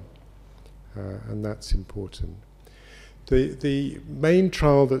time, and that's important. The main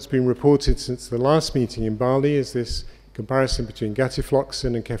trial that's been reported since the last meeting in Bali is this comparison between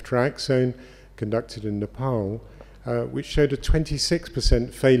gatifloxacin and ceftriaxone conducted in Nepal, which showed a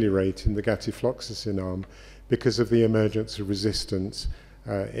 26% failure rate in the gatifloxacin arm because of the emergence of resistance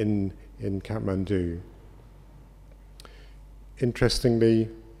in Kathmandu. Interestingly,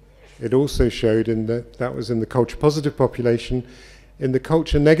 it also showed that was in the culture-positive population. In the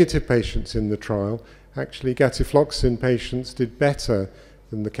culture-negative patients in the trial, actually gatifloxacin patients did better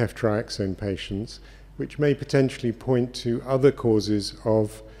than the ceftriaxone patients, which may potentially point to other causes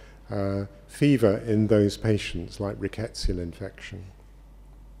of fever in those patients, like rickettsial infection.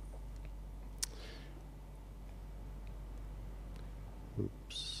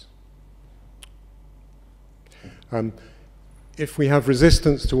 Oops. If we have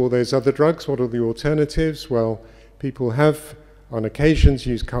resistance to all those other drugs, what are the alternatives? Well, people have on occasions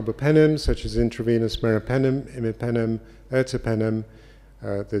used carbapenem, such as intravenous meropenem, imipenem, ertapenem.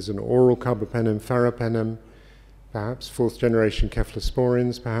 There's an oral carbapenem, farapenem, perhaps fourth generation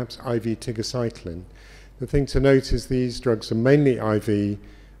cephalosporins, perhaps IV tigecycline. The thing to note is these drugs are mainly IV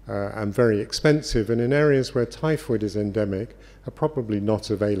and very expensive, and in areas where typhoid is endemic are probably not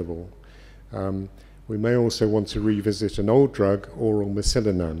available. We may also want to revisit an old drug, oral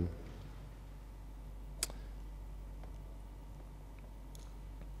mesillinan.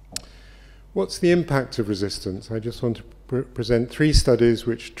 What's the impact of resistance? I just want to present 3 studies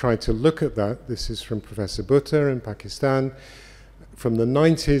which try to look at that. This is from Professor Butta in Pakistan, from the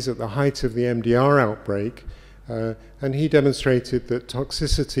 90s at the height of the MDR outbreak, and he demonstrated that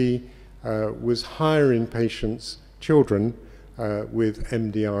toxicity was higher in patients, children, with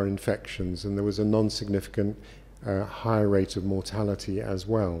MDR infections, and there was a non-significant higher rate of mortality as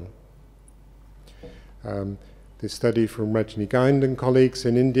well. This study from Rajni Gaind and colleagues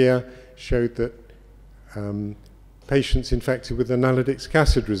in India showed that patients infected with the nalidixic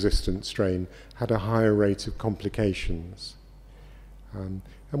acid-resistant strain had a higher rate of complications. And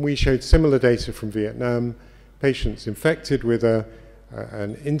we showed similar data from Vietnam. Patients infected with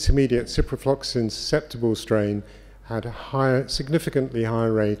an intermediate ciprofloxacin susceptible strain had a significantly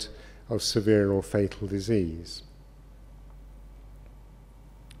higher rate of severe or fatal disease.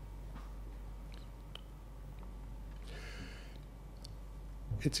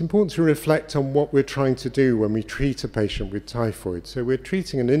 It's important to reflect on what we're trying to do when we treat a patient with typhoid. So we're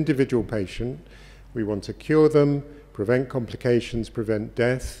treating an individual patient. We want to cure them, prevent complications, prevent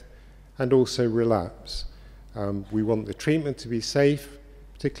death, and also relapse. We want the treatment to be safe,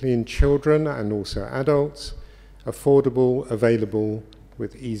 particularly in children and also adults, affordable, available,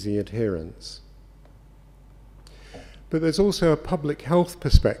 with easy adherence. But there's also a public health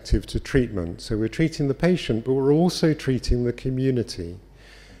perspective to treatment. So we're treating the patient, but we're also treating the community.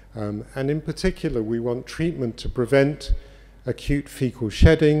 And in particular, we want treatment to prevent acute fecal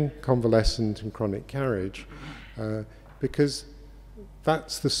shedding, convalescent and chronic carriage, because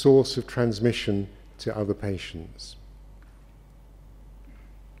that's the source of transmission to other patients.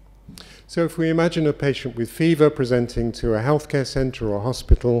 So if we imagine a patient with fever presenting to a healthcare centre or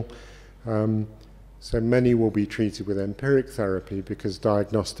hospital, so many will be treated with empiric therapy because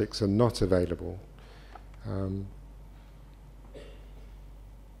diagnostics are not available.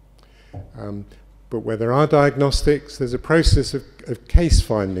 But where there are diagnostics, there's a process of case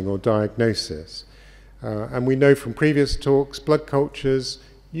finding or diagnosis. And we know from previous talks, blood cultures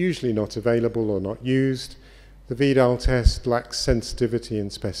usually not available or not used. The Vidal test lacks sensitivity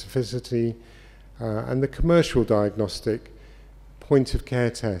and specificity. And the commercial diagnostic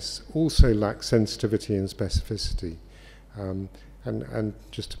point-of-care tests also lack sensitivity and specificity. And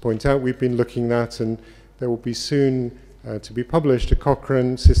just to point out, we've been looking at, and there will be soon to be published, a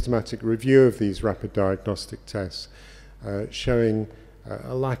Cochrane systematic review of these rapid diagnostic tests, showing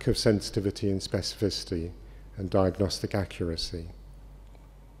a lack of sensitivity and specificity and diagnostic accuracy.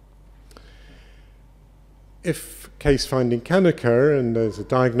 If case finding can occur and there's a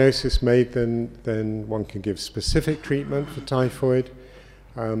diagnosis made, then one can give specific treatment for typhoid,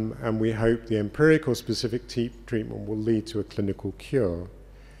 and we hope the empiric or specific treatment will lead to a clinical cure.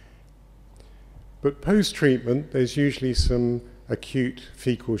 But post-treatment, there's usually some acute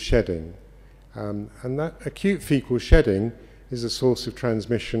fecal shedding. And that acute fecal shedding is a source of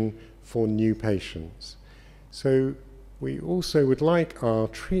transmission for new patients. So we also would like our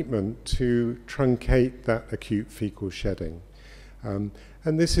treatment to truncate that acute fecal shedding. And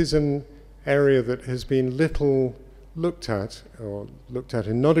this is an area that has been little looked at, or looked at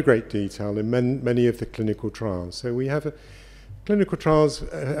in not a great detail in many of the clinical trials. So we have clinical trials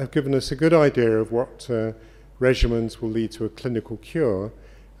have given us a good idea of what regimens will lead to a clinical cure,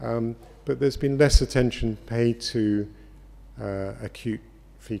 but there's been less attention paid to acute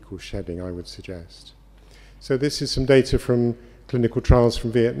fecal shedding, I would suggest. So this is some data from clinical trials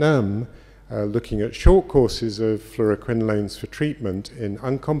from Vietnam, looking at short courses of fluoroquinolones for treatment in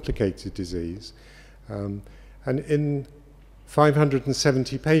uncomplicated disease. And in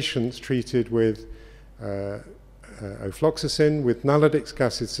 570 patients treated with ofloxacin with nalidixic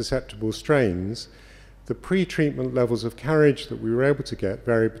acid susceptible strains, the pre-treatment levels of carriage that we were able to get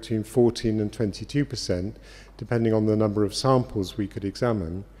varied between 14 and 22%, depending on the number of samples we could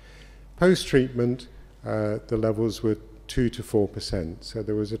examine. Post-treatment, the levels were 2 to 4%, so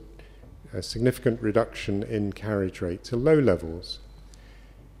there was a significant reduction in carriage rate to low levels.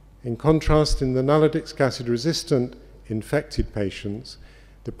 In contrast, in the nalidixic acid-resistant infected patients,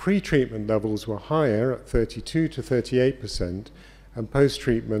 the pre-treatment levels were higher at 32 to 38%, and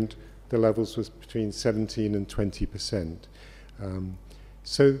post-treatment, the levels was between 17 and 20%.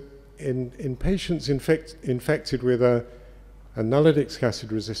 So in patients infected with a nalidixic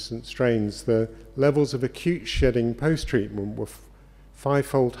acid-resistant strains, the levels of acute shedding post-treatment were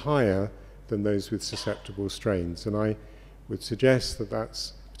fivefold higher than those with susceptible strains, and I would suggest that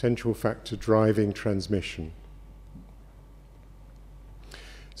that's a potential factor driving transmission.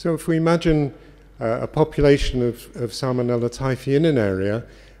 So if we imagine a population of Salmonella typhi in an area,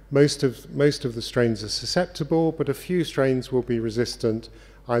 most of the strains are susceptible, but a few strains will be resistant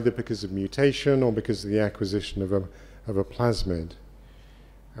either because of mutation or because of the acquisition of a plasmid.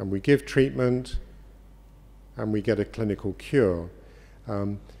 And we give treatment and we get a clinical cure.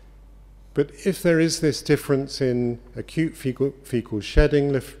 But if there is this difference in acute fecal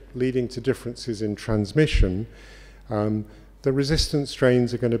shedding leading to differences in transmission, the resistant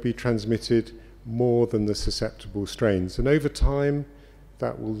strains are going to be transmitted more than the susceptible strains. And over time,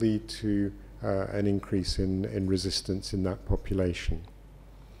 that will lead to an increase in resistance in that population.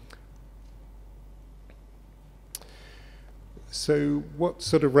 So what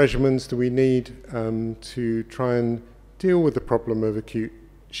sort of regimens do we need to try and deal with the problem of acute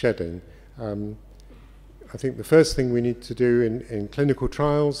shedding? I think the first thing we need to do in clinical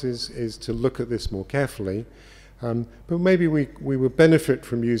trials is to look at this more carefully. But maybe we would benefit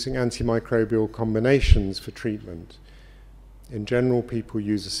from using antimicrobial combinations for treatment. In general, people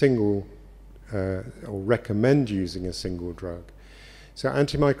use a single, or recommend using a single drug. So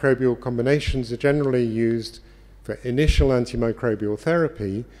antimicrobial combinations are generally used for initial antimicrobial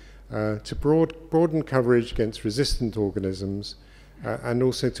therapy to broaden coverage against resistant organisms and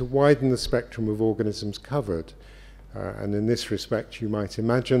also to widen the spectrum of organisms covered. And in this respect, you might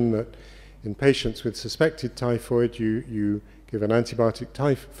imagine that in patients with suspected typhoid, you give an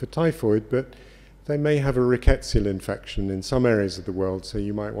antibiotic for typhoid, but they may have a rickettsial infection in some areas of the world, so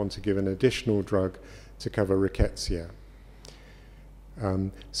you might want to give an additional drug to cover rickettsia.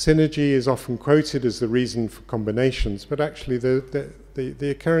 Synergy is often quoted as the reason for combinations, but actually the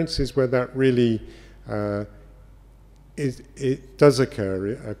occurrences where that really it does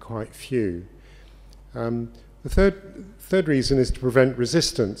occur are quite few. The third reason is to prevent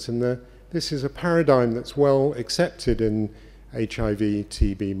resistance, and this is a paradigm that's well accepted in HIV,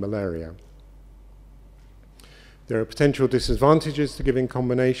 TB, malaria. There are potential disadvantages to giving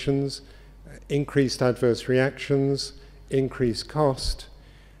combinations, increased adverse reactions, increased cost.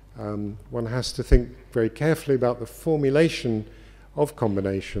 One has to think very carefully about the formulation of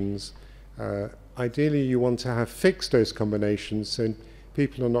combinations. Ideally, you want to have fixed dose combinations so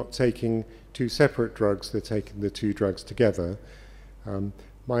people are not taking two separate drugs, they're taking the two drugs together.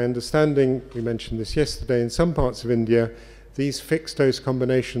 My understanding, we mentioned this yesterday, in some parts of India, these fixed dose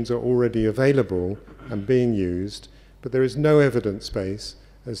combinations are already available and being used, but there is no evidence base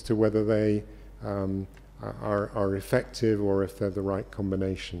as to whether they are effective or if they're the right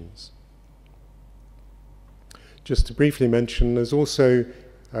combinations. Just to briefly mention, there's also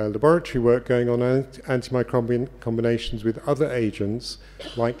laboratory work going on antimicrobial combinations with other agents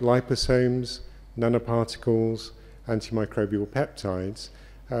like liposomes, nanoparticles, antimicrobial peptides,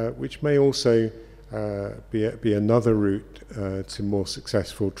 which may also be another route to more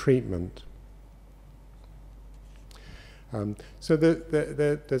successful treatment. So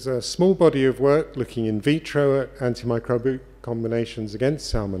there's a small body of work looking in vitro at antimicrobial combinations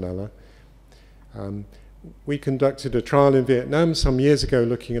against Salmonella. We conducted a trial in Vietnam some years ago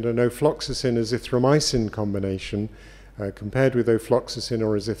looking at an ofloxacin-azithromycin combination compared with ofloxacin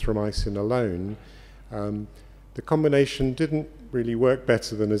or azithromycin alone. The combination didn't really work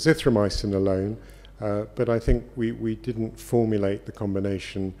better than azithromycin alone, but I think we didn't formulate the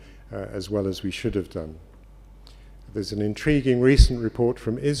combination as well as we should have done. There's an intriguing recent report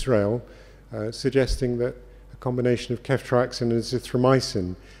from Israel suggesting that a combination of ceftriaxone and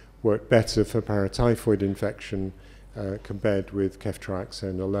azithromycin worked better for paratyphoid infection compared with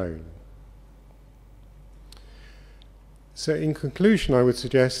ceftriaxone alone. So in conclusion, I would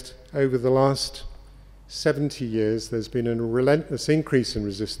suggest over the last 70 years, there's been a relentless increase in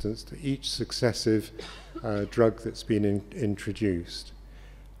resistance to each successive drug that's been introduced.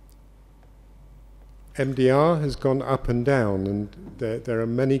 MDR has gone up and down, and there are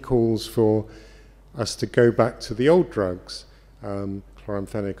many calls for us to go back to the old drugs,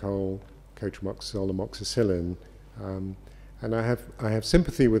 chloramphenicol, cotrimoxazole, amoxicillin, and I have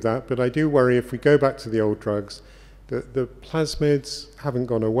sympathy with that, but I do worry if we go back to the old drugs, that the plasmids haven't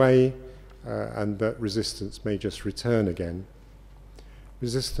gone away, and that resistance may just return again.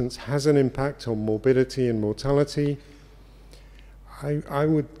 Resistance has an impact on morbidity and mortality. I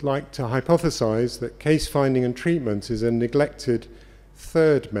would like to hypothesize that case finding and treatment is a neglected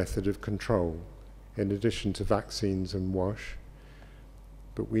third method of control, in addition to vaccines and WASH.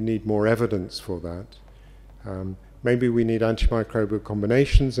 But we need more evidence for that. Maybe we need antimicrobial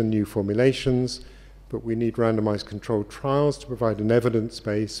combinations and new formulations, but we need randomized controlled trials to provide an evidence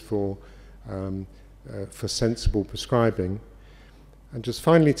base for sensible prescribing. And just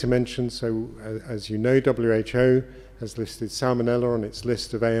finally to mention, so as you know, WHO has listed Salmonella on its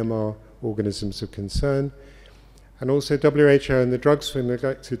list of AMR organisms of concern. And also WHO and the Drugs for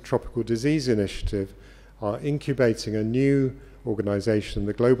Neglected Tropical Disease Initiative are incubating a new organization,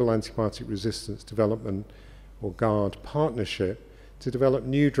 the Global Antibiotic Resistance Development, or GARD, partnership to develop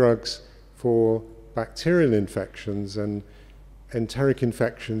new drugs for bacterial infections, and enteric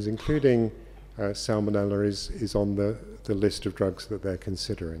infections, including Salmonella, is on the list of drugs that they're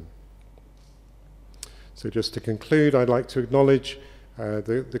considering. So just to conclude, I'd like to acknowledge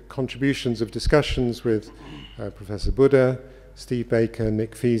the contributions of discussions with Professor Buddha, Steve Baker,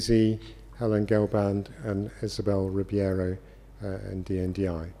 Nick Feasey, Helen Gelband, and Isabel Ribeiro and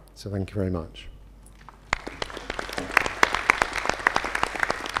DNDI. So thank you very much.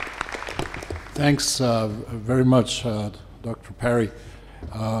 Thanks very much, Dr. Parry.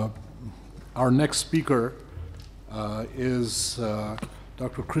 Our next speaker is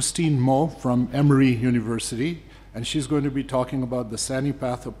Dr. Christine Mo from Emory University, and she's going to be talking about the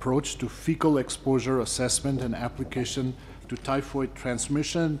SANIPATH approach to fecal exposure assessment and application to typhoid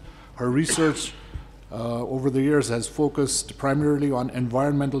transmission. Her research over the years has focused primarily on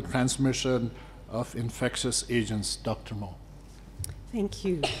environmental transmission of infectious agents. Dr. Mo. Thank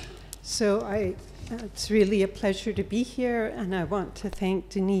you. So it's really a pleasure to be here, and I want to thank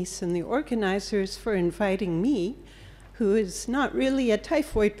Denise and the organizers for inviting me, who is not really a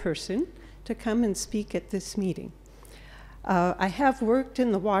typhoid person, to come and speak at this meeting. I have worked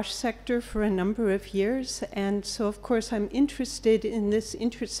in the WASH sector for a number of years, and so of course I'm interested in this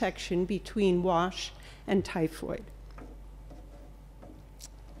intersection between WASH and typhoid.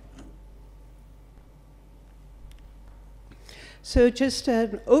 So just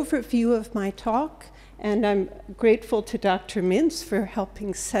an overview of my talk, and I'm grateful to Dr. Mintz for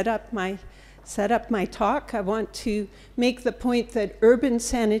helping set up my talk. I want to make the point that urban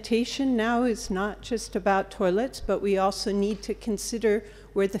sanitation now is not just about toilets, but we also need to consider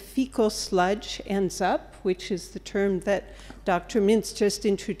where the fecal sludge ends up, which is the term that Dr. Mintz just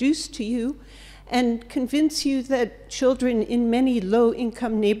introduced to you, and convince you that children in many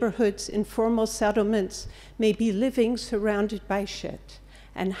low-income neighborhoods, informal settlements, may be living surrounded by shit.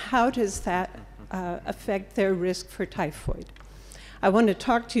 And how does that affect their risk for typhoid? I want to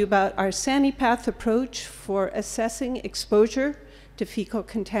talk to you about our SANIPATH approach for assessing exposure to fecal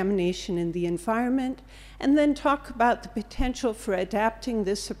contamination in the environment, and then talk about the potential for adapting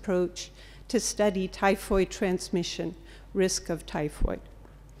this approach to study typhoid transmission, risk of typhoid.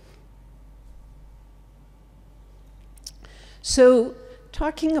 So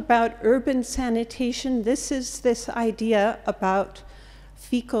talking about urban sanitation, this is this idea about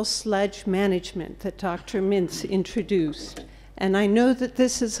fecal sludge management that Dr. Mintz introduced. And I know that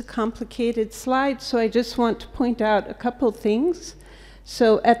this is a complicated slide, so I just want to point out a couple things.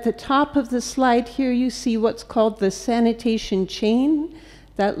 So at the top of the slide here, you see what's called the sanitation chain.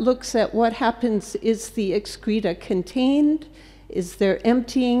 That looks at what happens, is the excreta contained? Is there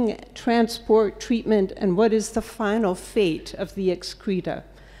emptying, transport, treatment, and what is the final fate of the excreta?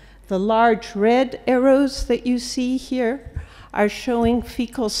 The large red arrows that you see here are showing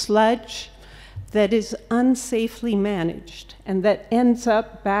fecal sludge that is unsafely managed and that ends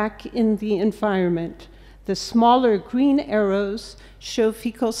up back in the environment. The smaller green arrows show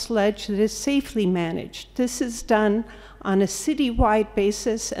fecal sludge that is safely managed. This is done on a citywide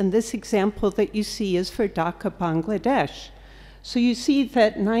basis, and this example that you see is for Dhaka, Bangladesh. So you see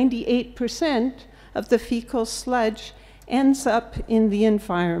that 98% of the fecal sludge ends up in the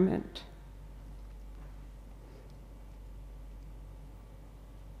environment.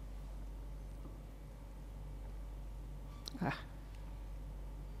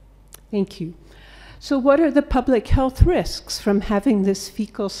 Thank you. So what are the public health risks from having this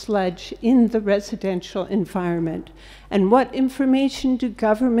fecal sludge in the residential environment? And what information do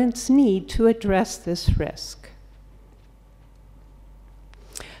governments need to address this risk?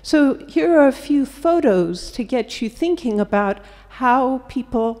 So here are a few photos to get you thinking about how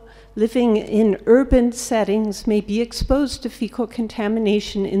people living in urban settings may be exposed to fecal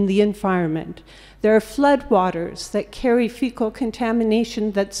contamination in the environment. There are floodwaters that carry fecal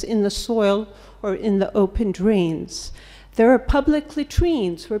contamination that's in the soil or in the open drains. There are public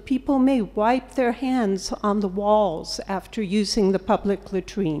latrines where people may wipe their hands on the walls after using the public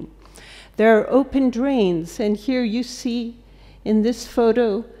latrine. There are open drains, and here you see in this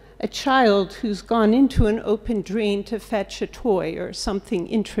photo a child who's gone into an open drain to fetch a toy or something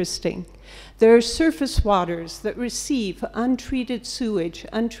interesting. There are surface waters that receive untreated sewage,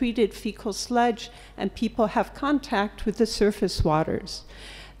 untreated fecal sludge, and people have contact with the surface waters.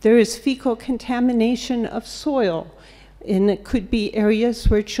 There is fecal contamination of soil, and it could be areas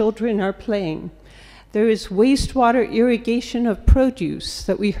where children are playing. There is wastewater irrigation of produce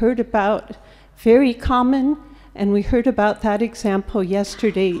that we heard about, very common, and we heard about that example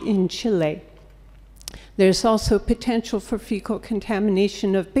yesterday in Chile. There's also potential for fecal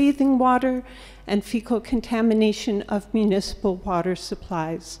contamination of bathing water and fecal contamination of municipal water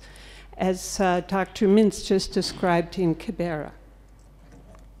supplies, as Dr. Mintz just described in Kibera.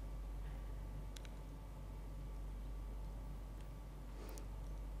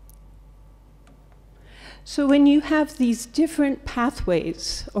 So when you have these different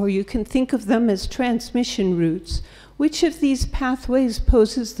pathways, or you can think of them as transmission routes, which of these pathways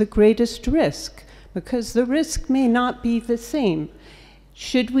poses the greatest risk? Because the risk may not be the same.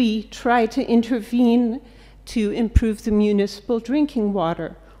 Should we try to intervene to improve the municipal drinking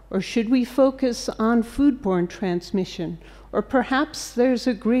water? Or should we focus on foodborne transmission? Or perhaps there's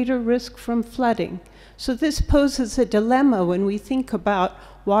a greater risk from flooding. So this poses a dilemma when we think about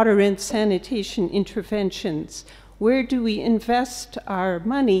water and sanitation interventions. Where do we invest our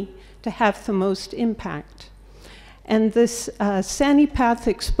money to have the most impact? And this SaniPath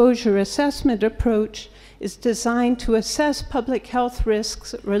exposure assessment approach is designed to assess public health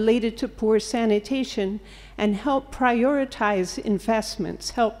risks related to poor sanitation and help prioritize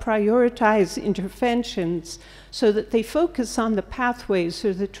investments, help prioritize interventions so that they focus on the pathways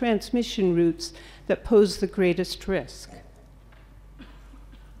or the transmission routes that pose the greatest risk.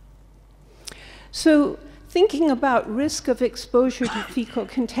 So thinking about risk of exposure to fecal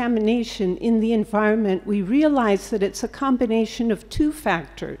contamination in the environment, we realize that it's a combination of two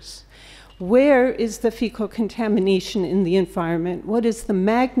factors. Where is the fecal contamination in the environment? What is the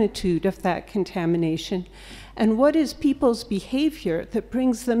magnitude of that contamination? And what is people's behavior that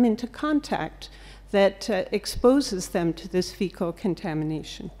brings them into contact, that exposes them to this fecal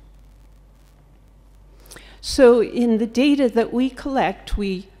contamination? So in the data that we collect,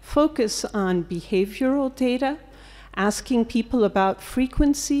 we focus on behavioral data, asking people about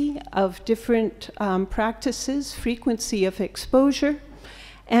frequency of different practices, frequency of exposure,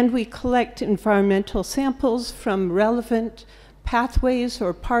 and we collect environmental samples from relevant pathways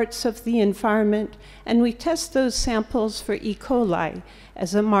or parts of the environment, and we test those samples for E. coli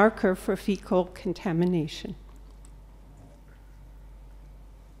as a marker for fecal contamination.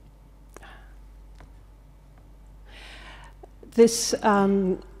 This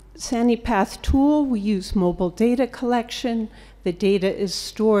SaniPath tool, we use mobile data collection. The data is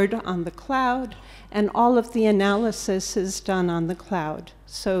stored on the cloud, and all of the analysis is done on the cloud.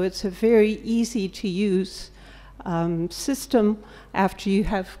 So it's a very easy to use system after you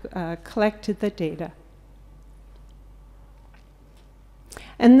have collected the data.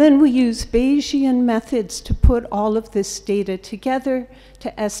 And then we use Bayesian methods to put all of this data together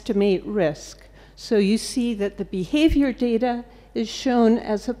to estimate risk. So you see that the behavior data is shown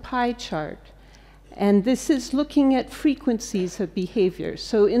as a pie chart. And this is looking at frequencies of behavior.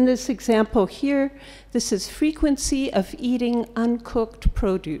 So in this example here, this is frequency of eating uncooked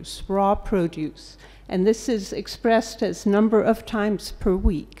produce, raw produce. And this is expressed as number of times per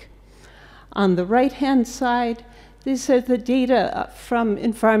week. On the right-hand side, these are the data from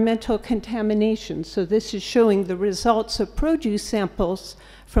environmental contamination. So this is showing the results of produce samples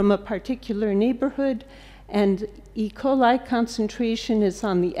from a particular neighborhood, and E. coli concentration is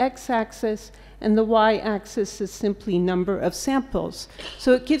on the x-axis, and the y-axis is simply number of samples.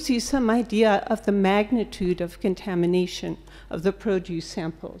 So it gives you some idea of the magnitude of contamination of the produce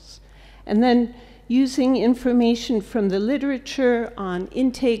samples. And then using information from the literature on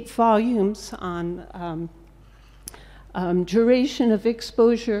intake volumes, on duration of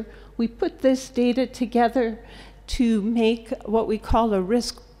exposure, we put this data together to make what we call a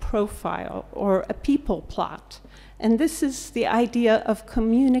risk profile or a people plot. And this is the idea of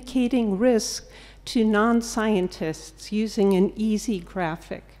communicating risk to non-scientists using an easy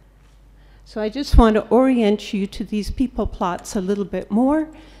graphic. So I just want to orient you to these people plots a little bit more.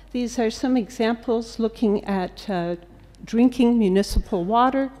 These are some examples looking at drinking municipal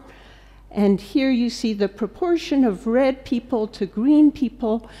water. And here you see the proportion of red people to green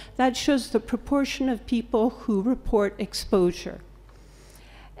people. That shows the proportion of people who report exposure.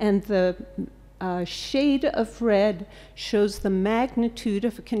 And the shade of red shows the magnitude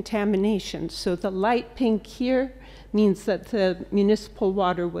of contamination. So the light pink here means that the municipal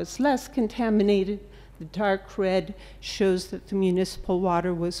water was less contaminated. The dark red shows that the municipal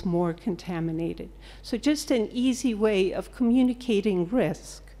water was more contaminated. So just an easy way of communicating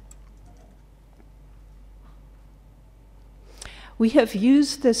risk. We have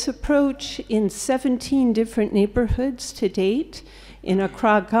used this approach in 17 different neighborhoods to date, in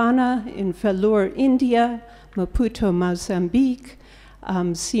Accra, Ghana, in Vellore, India, Maputo, Mozambique,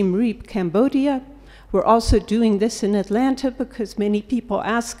 Siem Reap, Cambodia. We're also doing this in Atlanta because many people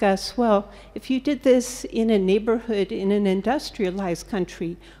ask us, well, if you did this in a neighborhood in an industrialized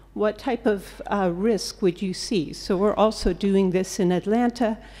country, what type of risk would you see? So we're also doing this in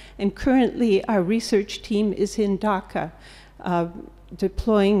Atlanta, and currently our research team is in Dhaka,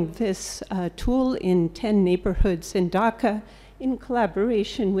 deploying this tool in 10 neighborhoods in Dhaka in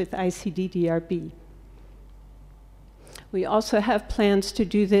collaboration with ICDDRB. We also have plans to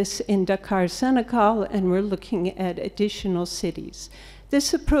do this in Dakar, Senegal, and we're looking at additional cities.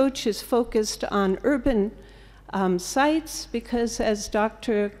 This approach is focused on urban sites because, as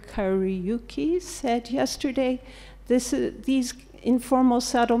Dr. Kariyuki said yesterday, these informal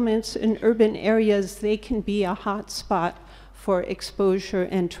settlements in urban areas, they can be a hot spot for exposure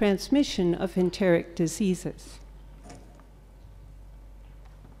and transmission of enteric diseases.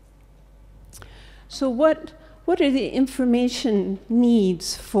 So what are the information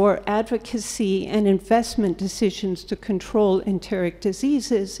needs for advocacy and investment decisions to control enteric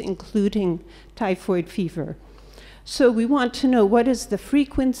diseases, including typhoid fever? So we want to know what is the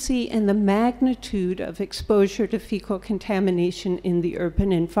frequency and the magnitude of exposure to fecal contamination in the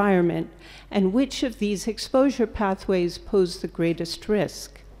urban environment, and which of these exposure pathways pose the greatest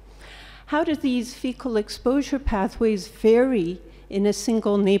risk. How do these fecal exposure pathways vary in a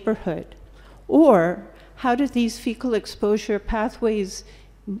single neighborhood? Or how do these fecal exposure pathways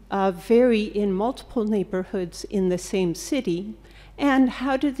vary in multiple neighborhoods in the same city? And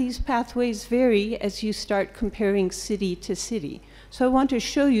how do these pathways vary as you start comparing city to city? So I want to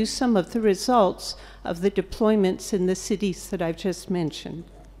show you some of the results of the deployments in the cities that I've just mentioned.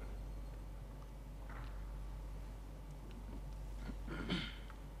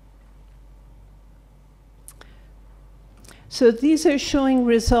 So these are showing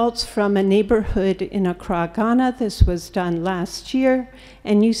results from a neighborhood in Accra, Ghana. This was done last year.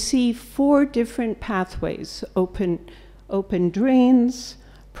 And you see 4 different pathways: open drains,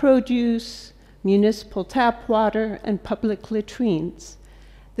 produce, municipal tap water, and public latrines.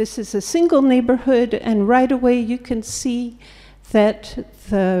 This is a single neighborhood, and right away you can see that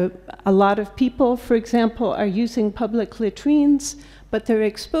a lot of people, for example, are using public latrines, but their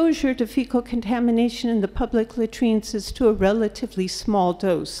exposure to fecal contamination in the public latrines is to a relatively small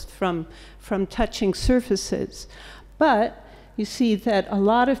dose from touching surfaces. But you see that a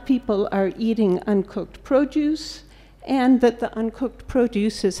lot of people are eating uncooked produce, and that the uncooked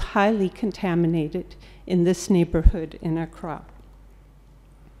produce is highly contaminated in this neighborhood in Accra.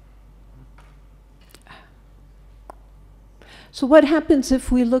 So what happens if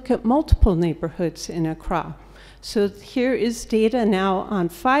we look at multiple neighborhoods in Accra? So here is data now on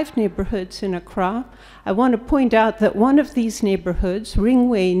 5 neighborhoods in Accra. I want to point out that one of these neighborhoods,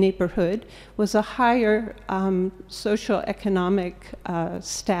 Ringway neighborhood, was a higher socioeconomic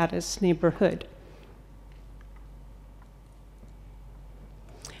status neighborhood.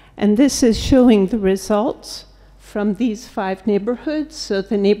 And this is showing the results from these 5 neighborhoods. So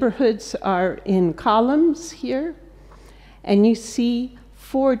the neighborhoods are in columns here, and you see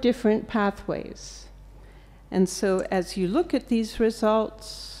 4 different pathways. And so as you look at these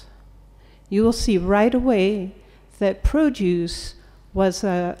results, you will see right away that produce was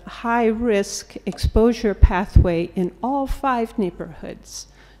a high-risk exposure pathway in all 5 neighborhoods.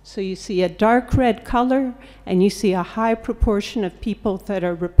 So you see a dark red color, and you see a high proportion of people that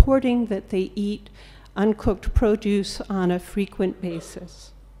are reporting that they eat uncooked produce on a frequent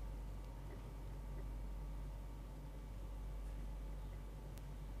basis.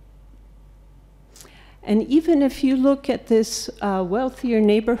 And even if you look at this wealthier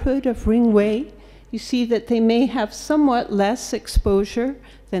neighborhood of Ringway, you see that they may have somewhat less exposure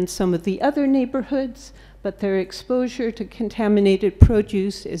than some of the other neighborhoods, but their exposure to contaminated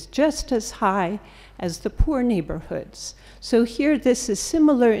produce is just as high as the poor neighborhoods. So here this is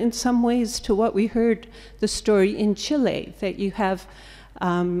similar in some ways to what we heard the story in Chile, that you have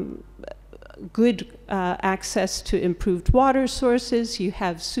good access to improved water sources, you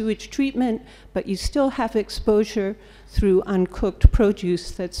have sewage treatment, but you still have exposure through uncooked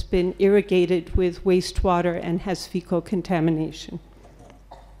produce that's been irrigated with wastewater and has fecal contamination.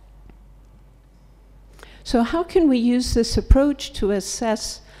 So how can we use this approach to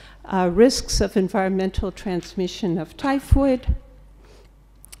assess risks of environmental transmission of typhoid?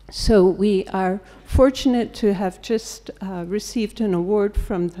 So we are fortunate to have just received an award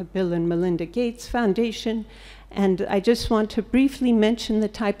from the Bill and Melinda Gates Foundation, and I just want to briefly mention the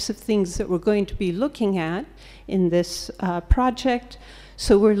types of things that we're going to be looking at in this project.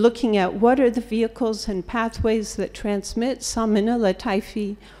 So we're looking at what are the vehicles and pathways that transmit Salmonella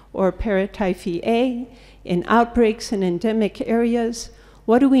typhi or paratyphi A in outbreaks in endemic areas.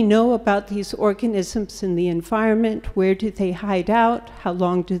 What do we know about these organisms in the environment? Where do they hide out? How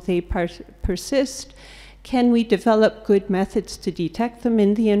long do they persist? Can we develop good methods to detect them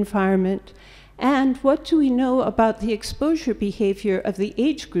in the environment? And what do we know about the exposure behavior of the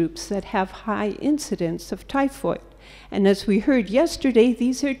age groups that have high incidence of typhoid? And as we heard yesterday,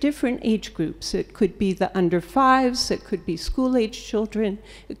 these are different age groups. It could be the under 5s, it could be school-age children,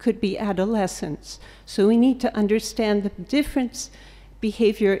 it could be adolescents. So we need to understand the difference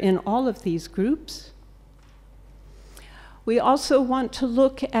behavior in all of these groups. We also want to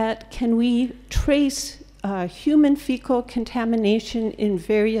look at, can we trace human fecal contamination in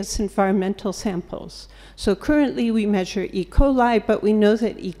various environmental samples? So currently we measure E. coli, but we know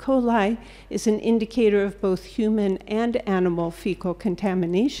that E. coli is an indicator of both human and animal fecal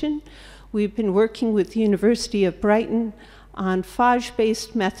contamination. We've been working with the University of Brighton on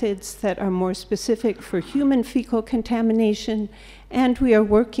phage-based methods that are more specific for human fecal contamination, and we are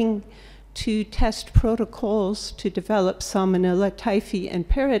working to test protocols to develop Salmonella typhi and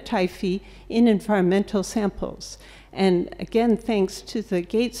paratyphi in environmental samples. And again, thanks to the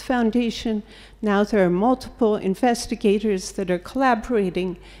Gates Foundation, now there are multiple investigators that are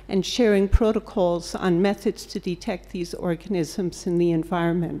collaborating and sharing protocols on methods to detect these organisms in the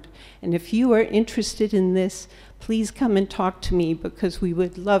environment. And if you are interested in this, please come and talk to me, because we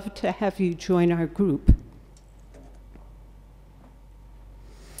would love to have you join our group.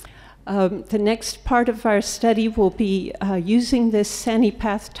 The next part of our study will be using this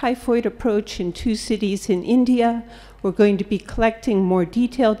Sanipath typhoid approach in 2 cities in India. We're going to be collecting more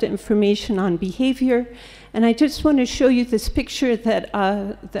detailed information on behavior. And I just want to show you this picture that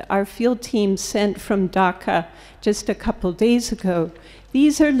our field team sent from Dhaka just a couple days ago.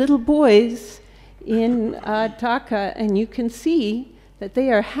 These are little boys in Dhaka, and you can see that they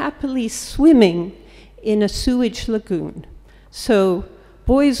are happily swimming in a sewage lagoon. So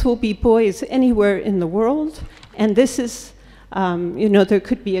boys will be boys anywhere in the world, and this is, you know, there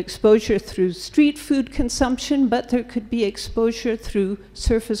could be exposure through street food consumption, but there could be exposure through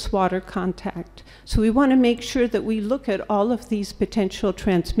surface water contact. So we want to make sure that we look at all of these potential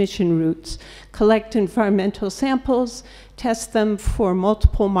transmission routes, collect environmental samples, test them for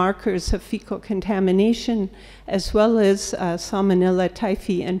multiple markers of fecal contamination, as well as Salmonella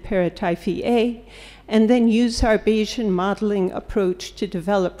typhi and paratyphi A, and then use our Bayesian modeling approach to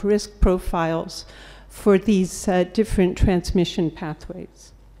develop risk profiles for these different transmission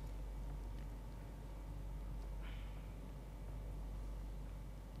pathways.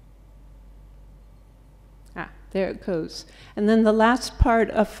 There it goes. And then the last part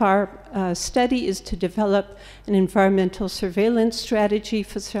of our study is to develop an environmental surveillance strategy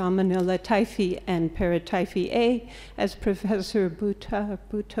for Salmonella typhi and paratyphi A, as Professor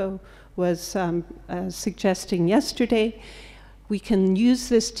Bhutto was suggesting yesterday. We can use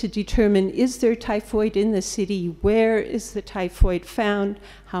this to determine, is there typhoid in the city? Where is the typhoid found?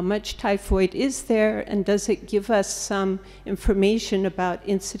 How much typhoid is there? And does it give us some information about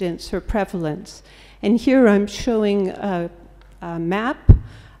incidence or prevalence? And here I'm showing a map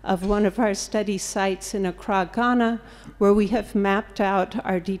of one of our study sites in Accra, Ghana, where we have mapped out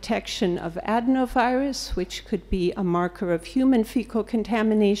our detection of adenovirus, which could be a marker of human fecal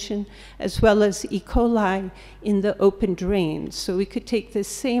contamination, as well as E. coli in the open drains. So we could take the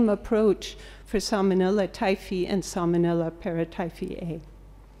same approach for Salmonella typhi and Salmonella paratyphi A.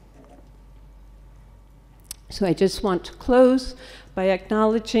 So I just want to close by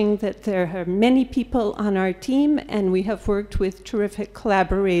acknowledging that there are many people on our team, and we have worked with terrific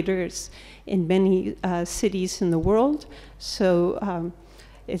collaborators in many cities in the world. So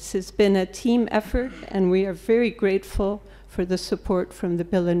this has been a team effort, and we are very grateful for the support from the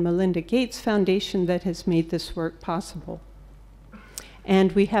Bill and Melinda Gates Foundation that has made this work possible.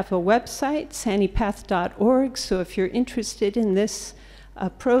 And we have a website, sanipath.org, so if you're interested in this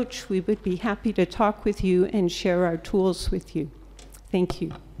approach, we would be happy to talk with you and share our tools with you. Thank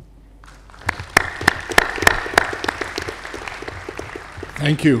you.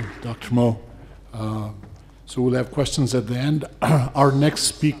 Thank you, Dr. Mo. So we'll have questions at the end. Our next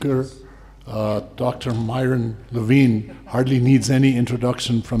speaker, Dr. Myron Levine, hardly needs any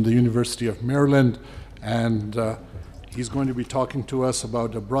introduction, from the University of Maryland, and he's going to be talking to us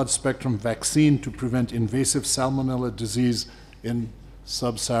about a broad-spectrum vaccine to prevent invasive salmonella disease in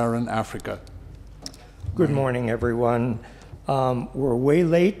sub-Saharan Africa. Good morning, everyone. We're way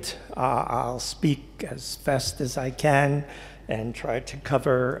late. I'll speak as fast as I can and try to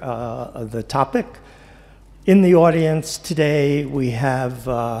cover the topic. In the audience today, we have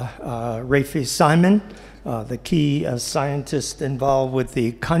Rafi Simon, the key scientist involved with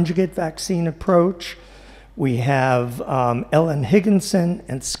the conjugate vaccine approach. We have Ellen Higginson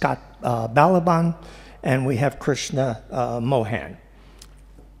and Scott Balaban, and we have Krishna Mohan.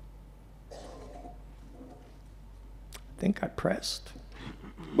 I think I pressed.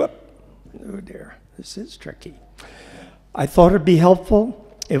 Whoop. Oh dear, this is tricky. I thought it'd be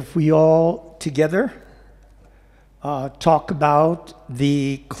helpful if we all together talk about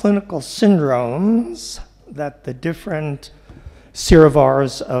the clinical syndromes that the different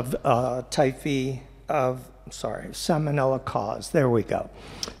serovars of Salmonella cause. There we go.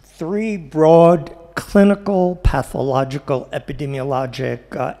 3 broad clinical, pathological,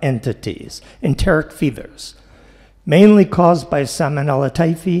 epidemiologic entities. Enteric fevers, mainly caused by Salmonella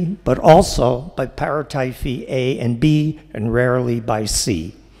typhi, but also by paratyphi A and B, and rarely by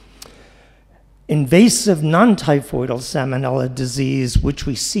C. Invasive non-typhoidal Salmonella disease, which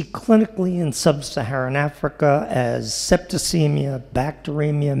we see clinically in sub-Saharan Africa as septicemia,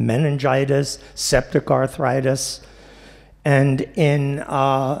 bacteremia, meningitis, septic arthritis, and in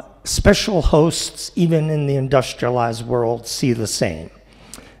special hosts, even in the industrialized world, see the same.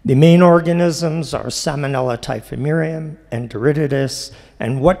 The main organisms are Salmonella typhimurium and Diarrhoeal,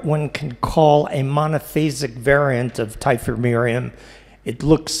 and what one can call a monophasic variant of typhimurium. It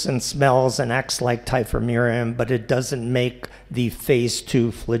looks and smells and acts like typhimurium, but it doesn't make the phase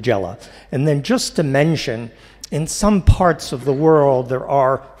 2 flagella. And then just to mention, in some parts of the world, there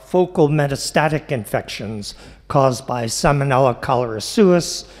are focal metastatic infections caused by Salmonella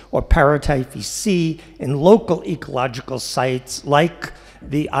cholerae or paratyphi C in local ecological sites like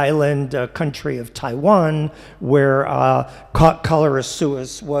the island country of Taiwan, where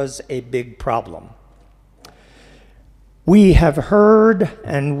cholerae was a big problem. We have heard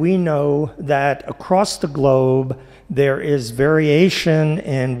and we know that across the globe there is variation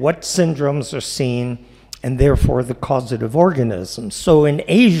in what syndromes are seen and therefore the causative organisms. So in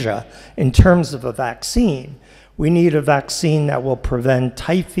Asia, in terms of a vaccine, we need a vaccine that will prevent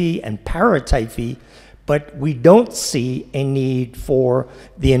typhi and paratyphi, but we don't see a need for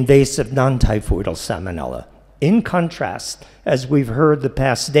the invasive non-typhoidal Salmonella. In contrast, as we've heard the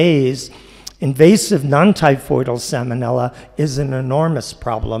past days, invasive non-typhoidal Salmonella is an enormous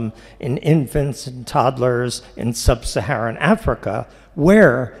problem in infants and toddlers in sub-Saharan Africa,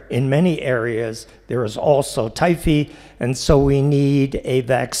 where in many areas there is also typhi, and so we need a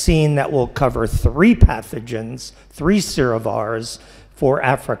vaccine that will cover 3 pathogens, 3 serovars for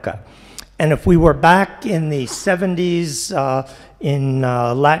Africa. And if we were back in the 70s in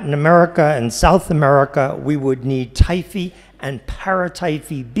Latin America and South America, we would need typhi and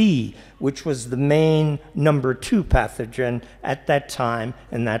paratyphi B, which was the main number 2 pathogen at that time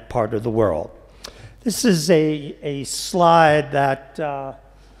in that part of the world. This is a slide that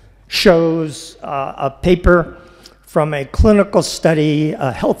shows a paper from a clinical study,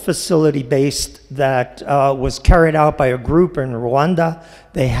 a health facility based, that was carried out by a group in Rwanda.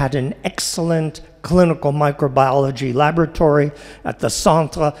 They had an excellent clinical microbiology laboratory at the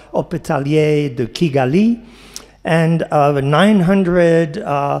Centre Hospitalier de Kigali, and 900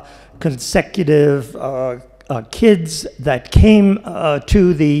 consecutive kids that came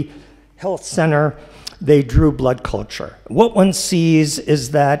to the health center. They drew blood culture. What one sees is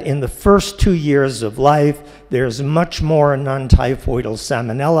that in the first 2 years of life, there's much more non-typhoidal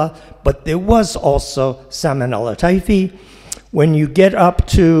Salmonella, but there was also Salmonella typhi. When you get up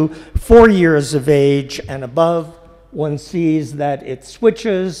to 4 years of age and above, one sees that it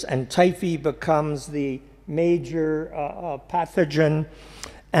switches and typhi becomes the major pathogen.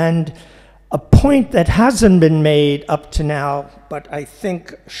 And a point that hasn't been made up to now, but I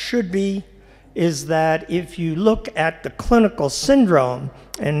think should be, is that if you look at the clinical syndrome,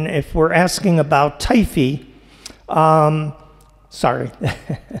 and if we're asking about typhi,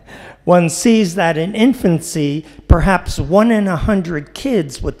 one sees that in infancy, perhaps 1 in 100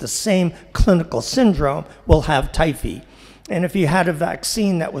 kids with the same clinical syndrome will have typhi. And if you had a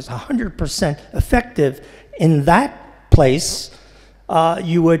vaccine that was 100% effective in that place,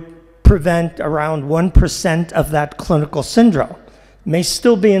 you would prevent around 1% of that clinical syndrome. May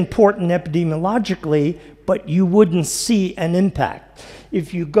still be important epidemiologically, but you wouldn't see an impact.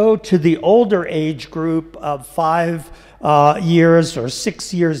 If you go to the older age group of 5 years or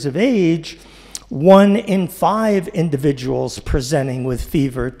 6 years of age, 1 in 5 individuals presenting with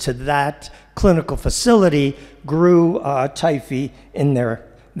fever to that clinical facility grew typhi in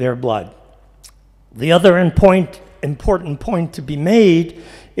their blood. The other important point to be made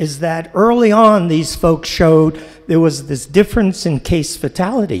is that early on these folks showed there was this difference in case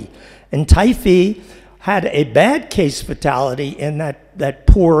fatality. And typhi had a bad case fatality in that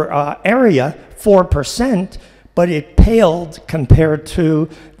poor area, 4%, but it paled compared to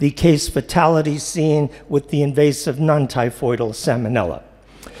the case fatality seen with the invasive non-typhoidal Salmonella.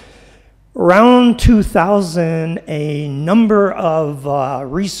 Around 2000, a number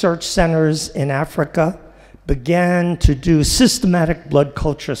of research centers in Africa began to do systematic blood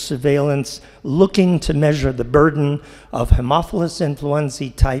culture surveillance, looking to measure the burden of Haemophilus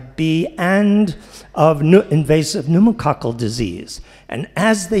influenzae type B and of invasive pneumococcal disease. And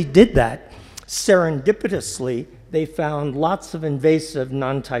as they did that, serendipitously, they found lots of invasive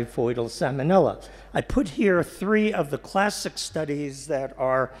non-typhoidal salmonella. I put here 3 of the classic studies that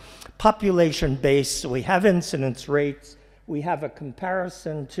are population-based. So we have incidence rates. We have a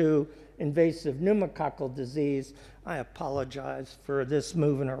comparison to invasive pneumococcal disease. I apologize for this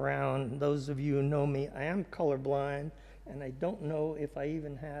moving around. Those of you who know me, I am colorblind, and I don't know if I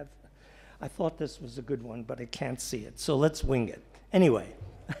even have, I thought this was a good one, but I can't see it. So let's wing it. Anyway,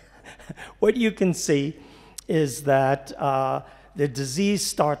 what you can see is that the disease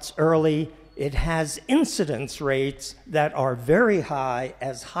starts early. It has incidence rates that are very high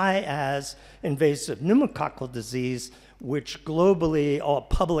as invasive pneumococcal disease, which globally all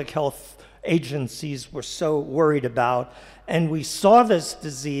public health agencies were so worried about. And we saw this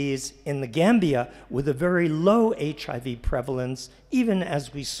disease in the Gambia with a very low HIV prevalence, even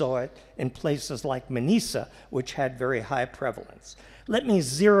as we saw it in places like Manisa, which had very high prevalence. Let me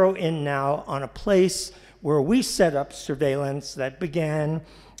zero in now on a place where we set up surveillance that began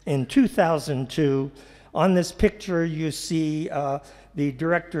in 2002. On this picture, you see the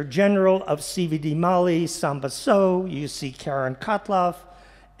Director General of CVD Mali, Samba Sow. You see Karen Kotloff.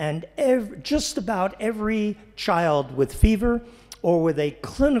 And just about every child with fever or with a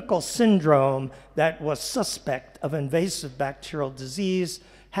clinical syndrome that was suspect of invasive bacterial disease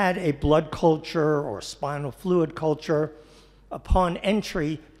had a blood culture or spinal fluid culture upon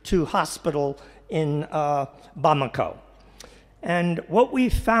entry to hospital in Bamako. And what we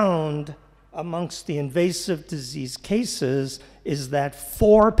found amongst the invasive disease cases is that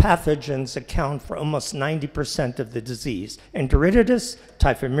 4 pathogens account for almost 90% of the disease: Enteriditis,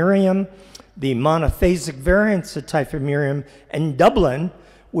 Typhimurium, the monophasic variants of Typhimurium, and Dublin,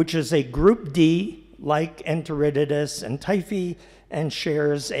 which is a group D, like Enteriditis and Typhi, and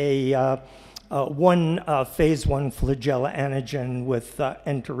shares a one phase 1 flagella antigen with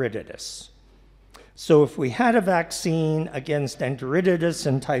Enteriditis. So if we had a vaccine against Enteriditis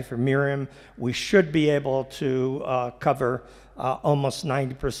and Typhimurium, we should be able to cover almost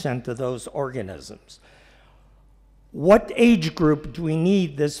 90% of those organisms. What age group do we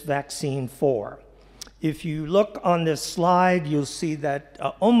need this vaccine for? If you look on this slide, you'll see that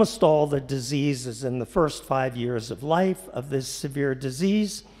almost all the disease is in the first 5 years of life of this severe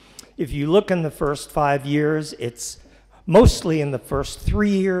disease. If you look in the first 5 years, it's mostly in the first 3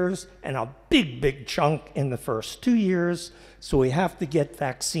 years and a big chunk in the first 2 years. So we have to get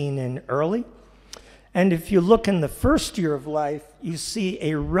vaccine in early. And if you look in the first year of life, you see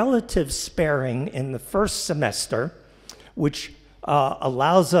a relative sparing in the first semester, which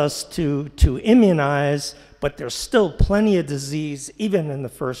allows us to immunize, but there's still plenty of disease even in the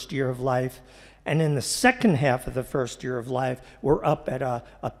first year of life. And in the second half of the first year of life, we're up at a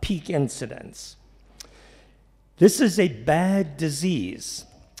peak incidence. This is a bad disease.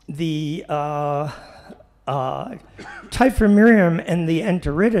 The Typhimurium and the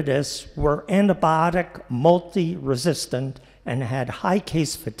Enteriditis were antibiotic multi-resistant and had high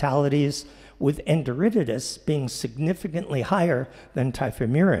case fatalities, with Enteriditis being significantly higher than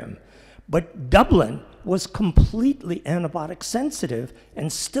Typhimurium. But Dublin was completely antibiotic sensitive,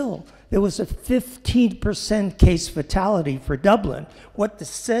 and still there was a 15% case fatality for Dublin. What this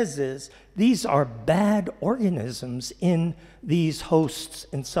says is these are bad organisms in these hosts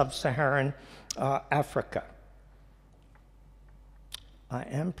in sub-Saharan Africa. I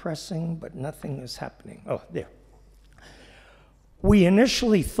am pressing, but nothing is happening. Oh, there. We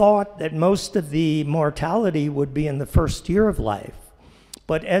initially thought that most of the mortality would be in the first year of life.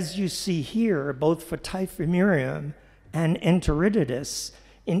 But as you see here, both for Typhimurium and Enteriditis,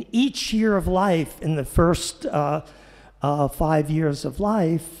 in each year of life, in the first 5 years of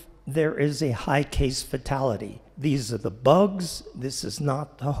life, there is a high case fatality. These are the bugs. This is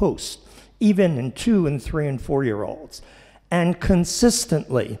not the host, even in 2 and 3 and 4-year-olds. And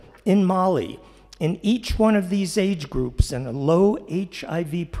consistently in Mali, in each one of these age groups in a low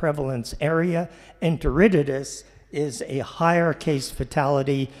HIV prevalence area, Enteriditis is a higher case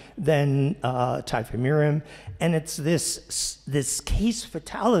fatality than Typhimurium. And it's this case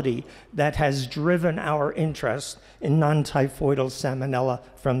fatality that has driven our interest in non-typhoidal salmonella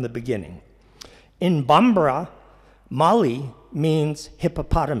from the beginning. In Bambara, Mali means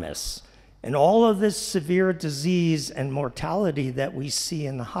hippopotamus. And all of this severe disease and mortality that we see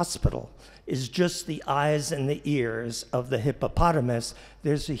in the hospital is just the eyes and the ears of the hippopotamus.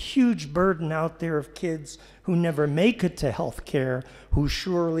 There's a huge burden out there of kids who never make it to health care, who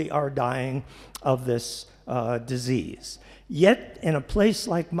surely are dying of this disease. Yet, in a place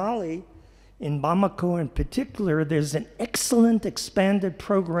like Mali, in Bamako in particular, there's an excellent expanded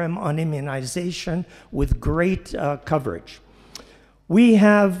program on immunization with great coverage. We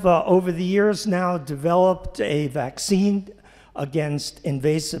have, over the years now, developed a vaccine against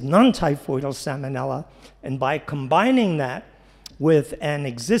invasive non-typhoidal salmonella, and by combining that with an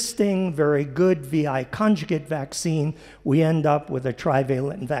existing very good VI conjugate vaccine, we end up with a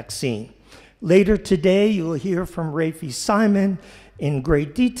trivalent vaccine. Later today, you'll hear from Rafi Simon in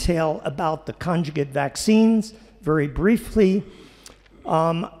great detail about the conjugate vaccines. Very briefly,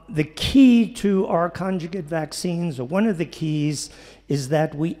 the key to our conjugate vaccines, or one of the keys, is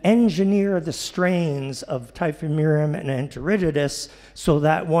that we engineer the strains of Typhimurium and Enteritidis so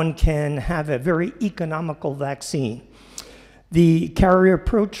that one can have a very economical vaccine. The carrier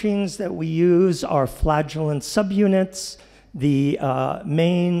proteins that we use are flagellant subunits. The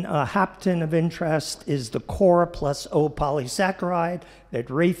main hapten of interest is the core plus O polysaccharide that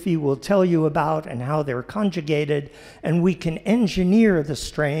Rafi will tell you about and how they're conjugated. And we can engineer the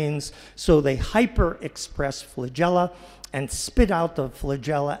strains so they hyper-express flagella and spit out the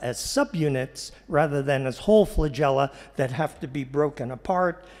flagella as subunits rather than as whole flagella that have to be broken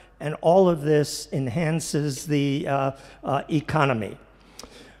apart. And all of this enhances the economy.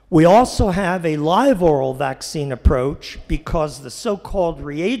 We also have a live oral vaccine approach because the so-called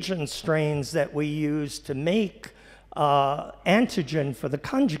reagent strains that we use to make antigen for the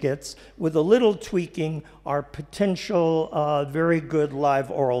conjugates, with a little tweaking, are potential very good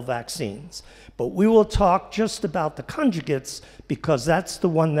live oral vaccines. But we will talk just about the conjugates because that's the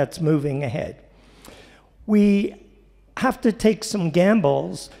one that's moving ahead. We have to take some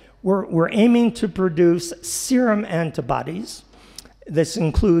gambles. We're aiming to produce serum antibodies. This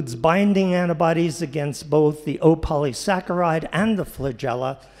includes binding antibodies against both the O polysaccharide and the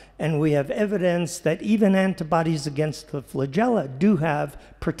flagella, and we have evidence that even antibodies against the flagella do have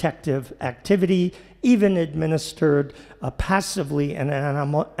protective activity, even administered passively in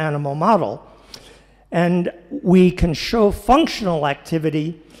an animal model. And we can show functional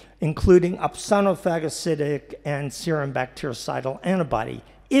activity, including opsonophagocytic and serum bactericidal antibody,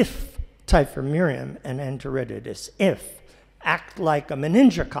 if Typhimurium and Enteritidis, act like a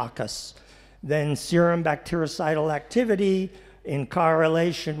meningococcus, then serum bactericidal activity in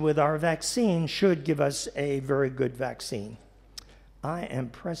correlation with our vaccine should give us a very good vaccine. I am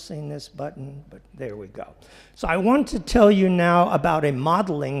pressing this button, but there we go. So I want to tell you now about a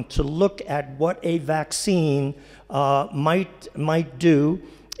modeling to look at what a vaccine might do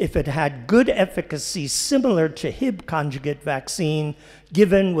if it had good efficacy similar to Hib conjugate vaccine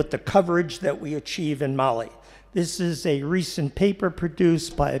given with the coverage that we achieve in Mali. This is a recent paper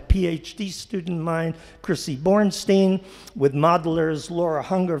produced by a PhD student of mine, Chrissy Bornstein, with modelers Laura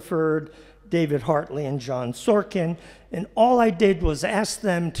Hungerford, David Hartley, and John Sorkin. And all I did was ask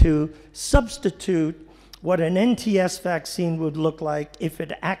them to substitute what an NTS vaccine would look like if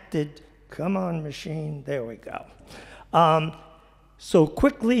it acted, come on machine, there we go. So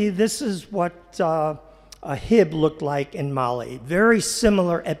quickly, this is what a Hib looked like in Mali. Very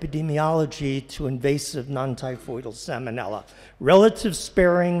similar epidemiology to invasive non-typhoidal salmonella. Relative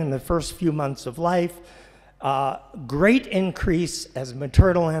sparing in the first few months of life. Great increase as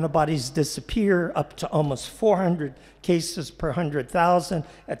maternal antibodies disappear, up to almost 400 cases per 100,000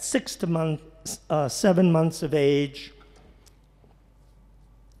 at 6 to 7 months of age.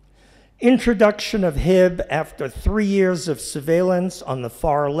 Introduction of Hib after 3 years of surveillance on the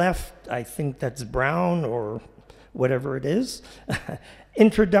far left. I think that's brown or whatever it is.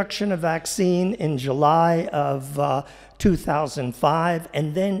 Introduction of vaccine in July of 2005.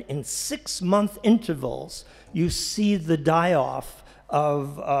 And then in 6-month intervals, you see the die-off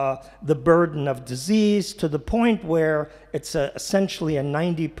of the burden of disease to the point where it's essentially a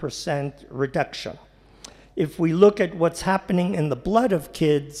 90% reduction. If we look at what's happening in the blood of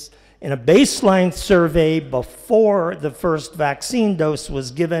kids, in a baseline survey before the first vaccine dose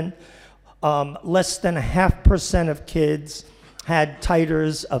was given, less than 0.5% of kids had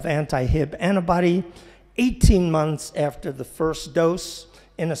titers of anti-Hib antibody. 18 months after the first dose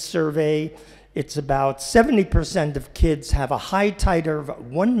in a survey, it's about 70% of kids have a high titer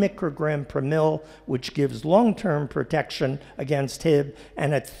of 1 microgram per mil, which gives long-term protection against Hib.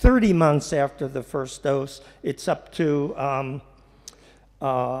 And at 30 months after the first dose, it's up to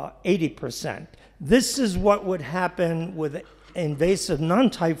 80%. This is what would happen with invasive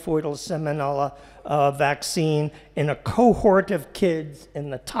non-typhoidal salmonella vaccine in a cohort of kids in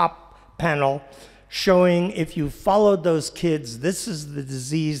the top panel, showing if you followed those kids, this is the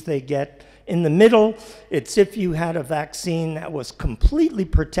disease they get In the middle, it's if you had a vaccine that was completely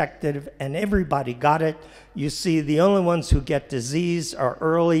protective and everybody got it. You see the only ones who get disease are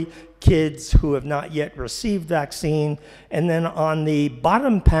early kids who have not yet received vaccine. And then on the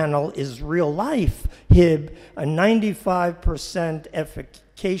bottom panel is real life Hib, a 95%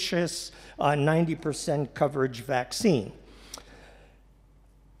 efficacious, 90% coverage vaccine.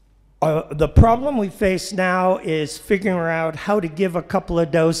 The problem we face now is figuring out how to give a couple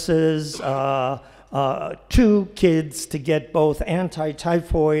of doses to kids to get both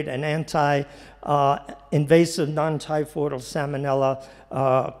anti-typhoid and anti-invasive non-typhoidal salmonella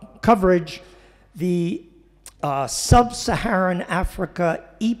coverage. The Sub-Saharan Africa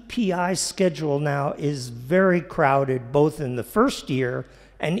EPI schedule now is very crowded, both in the first year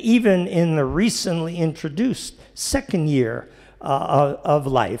and even in the recently introduced second year of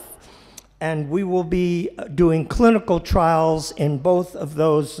life. And we will be doing clinical trials in both of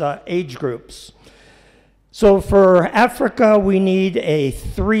those age groups. So for Africa, we need a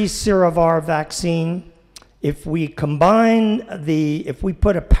 3-serovar vaccine. If we combine if we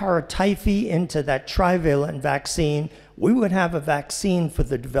put a paratyphy into that trivalent vaccine, we would have a vaccine for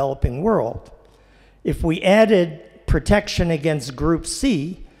the developing world. If we added protection against Group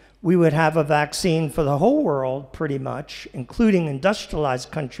C, we would have a vaccine for the whole world, pretty much, including industrialized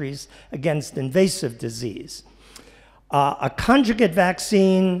countries, against invasive disease. A conjugate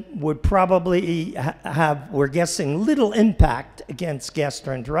vaccine would probably have, we're guessing, little impact against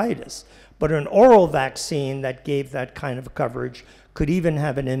gastroenteritis, but an oral vaccine that gave that kind of coverage could even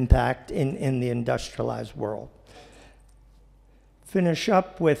have an impact in the industrialized world. Finish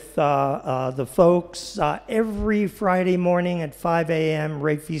up with the folks. Every Friday morning at 5 a.m.,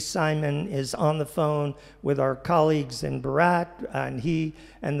 Rafi Simon is on the phone with our colleagues in Barat, and he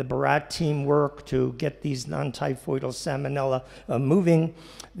and the Barat team work to get these non-typhoidal salmonella moving.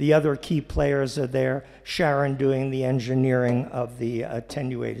 The other key players are there, Sharon doing the engineering of the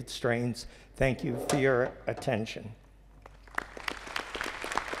attenuated strains. Thank you for your attention.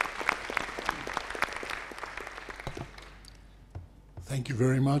 Thank you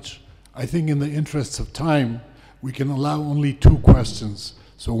very much. I think in the interests of time, we can allow only 2 questions.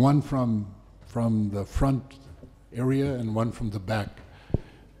 So one from the front area and one from the back.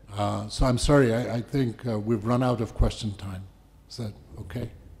 So I'm sorry, I think we've run out of question time. Is that okay?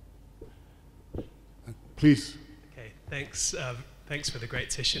 Please. Okay, thanks. Thanks for the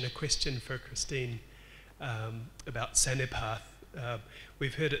great session. A question for Christine about Sanipath.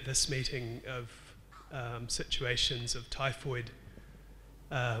 We've heard at this meeting of situations of typhoid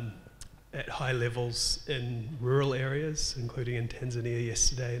at high levels in rural areas, including in Tanzania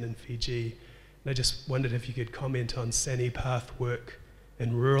yesterday and in Fiji. And I just wondered if you could comment on Sanipath work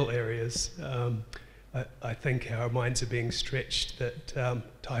in rural areas. I think our minds are being stretched that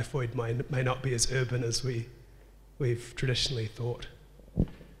typhoid may not be as urban as we've traditionally thought.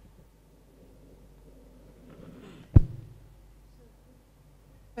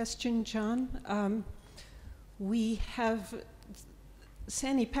 Question, John. We have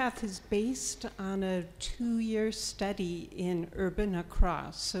Sanipath is based on a 2-year study in urban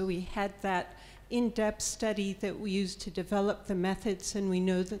across. So we had that in-depth study that we used to develop the methods, and we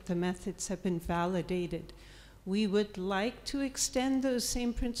know that the methods have been validated. We would like to extend those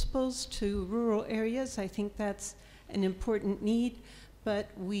same principles to rural areas. I think that's an important need, but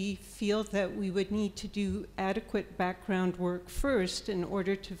we feel that we would need to do adequate background work first in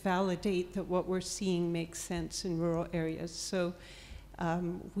order to validate that what we're seeing makes sense in rural areas. So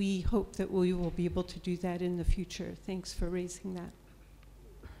we hope that we will be able to do that in the future. Thanks for raising that.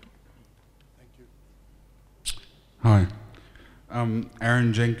 Thank you. Hi.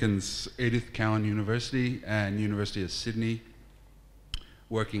 Aaron Jenkins, Edith Cowan University and University of Sydney,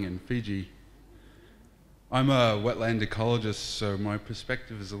 working in Fiji. I'm a wetland ecologist, so my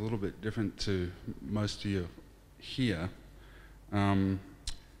perspective is a little bit different to most of you here.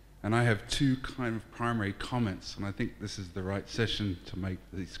 And I have 2 kind of primary comments, and I think this is the right session to make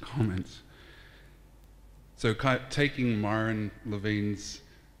these comments. So taking Myron Levine's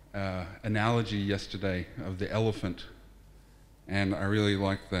analogy yesterday of the elephant, and I really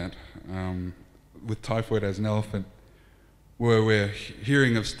like that, with typhoid as an elephant, where we're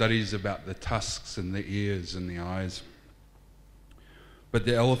hearing of studies about the tusks and the ears and the eyes. But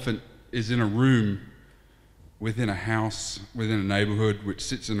the elephant is in a room within a house, within a neighborhood, which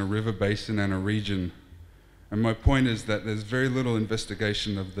sits in a river basin and a region. And my point is that there's very little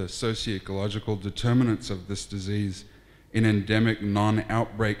investigation of the socio-ecological determinants of this disease in endemic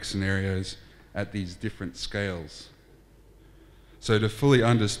non-outbreak scenarios at these different scales. So to fully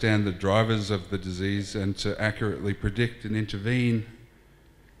understand the drivers of the disease and to accurately predict and intervene,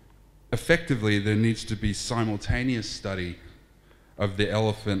 effectively, there needs to be simultaneous study of the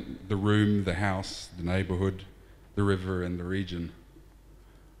elephant, the room, the house, the neighborhood, the river, and the region,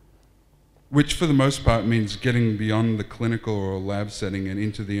 which for the most part means getting beyond the clinical or lab setting and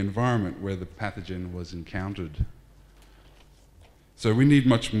into the environment where the pathogen was encountered. So we need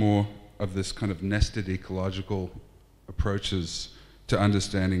much more of this kind of nested ecological approaches to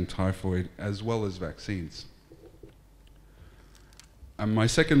understanding typhoid as well as vaccines. And my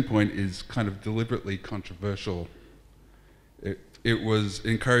second point is kind of deliberately controversial. It was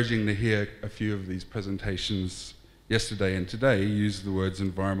encouraging to hear a few of these presentations yesterday and today use the words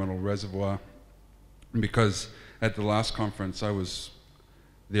environmental reservoir, because at the last conference I was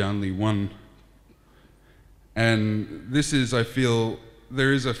the only one. And this is, I feel,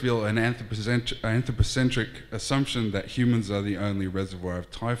 an anthropocentric assumption that humans are the only reservoir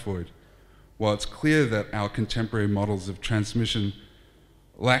of typhoid, while it's clear that our contemporary models of transmission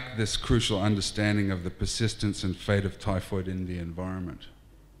lack this crucial understanding of the persistence and fate of typhoid in the environment.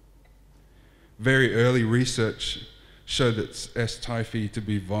 Very early research showed that S. typhi to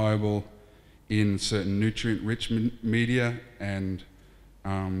be viable in certain nutrient-rich media and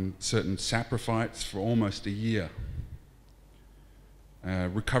certain saprophytes for almost a year.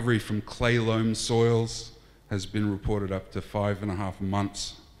 Recovery from clay loam soils has been reported up to 5.5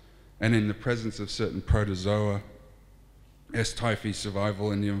 months, and in the presence of certain protozoa, S. typhi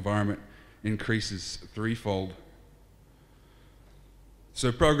survival in the environment increases threefold.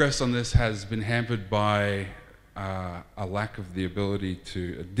 So progress on this has been hampered by a lack of the ability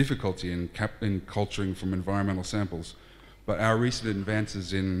to, difficulty in culturing from environmental samples. But our recent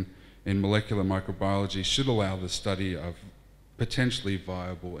advances in molecular microbiology should allow the study of potentially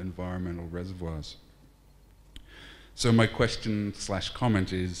viable environmental reservoirs. So my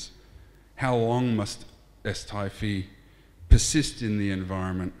question/comment is, how long must S. typhi persist in the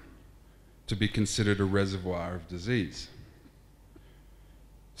environment to be considered a reservoir of disease?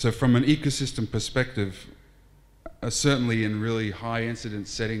 So from an ecosystem perspective, certainly in really high incidence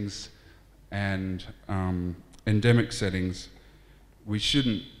settings and endemic settings, we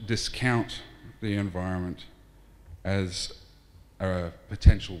shouldn't discount the environment as a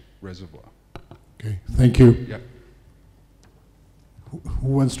potential reservoir. Okay, thank you. Yep. Who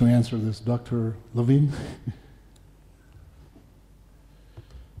wants to answer this? Dr. Levine?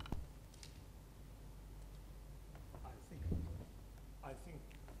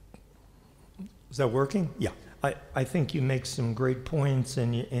 Is that working? Yeah. I think you make some great points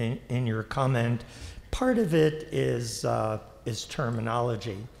in your comment. Part of it is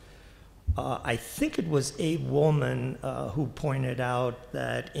terminology. I think it was Abe Woolman who pointed out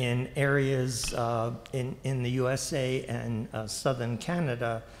that in areas in the USA and southern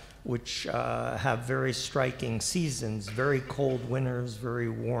Canada, which have very striking seasons, very cold winters, very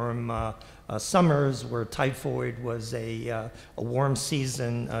warm summers, where typhoid was a warm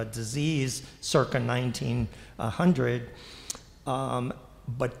season disease circa 1900,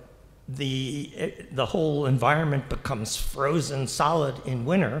 but the whole environment becomes frozen solid in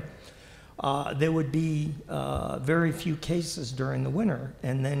winter. There would be very few cases during the winter,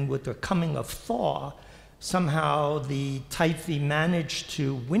 and then with the coming of thaw, somehow the typhi managed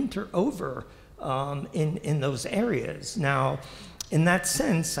to winter over in those areas. Now, in that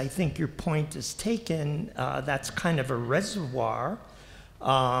sense, I think your point is taken. That's kind of a reservoir.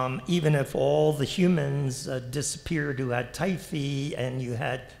 Even if all the humans disappeared who had typhi and you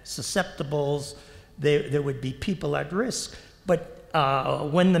had susceptibles, there would be people at risk. But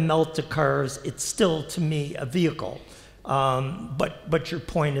when the melt occurs, it's still, to me, a vehicle. But your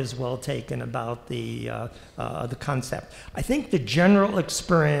point is well taken about the concept. I think the general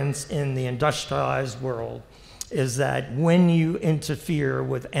experience in the industrialized world is that when you interfere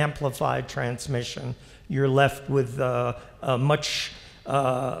with amplified transmission, you're left with a much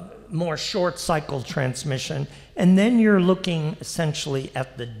more short cycle transmission, and then you're looking essentially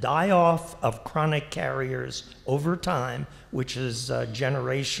at the die-off of chronic carriers over time, which is a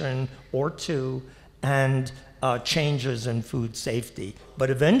generation or two, and changes in food safety. But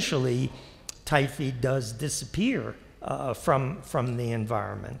eventually, typhi does disappear from the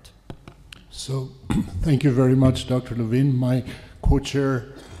environment. So, thank you very much, Dr. Levine. My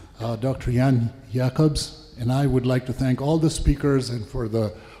co-chair, Dr. Jan Jacobs, and I would like to thank all the speakers and for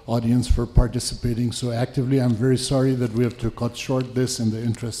the audience for participating so actively. I'm very sorry that we have to cut short this in the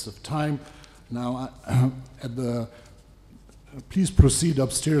interest of time. Now, please proceed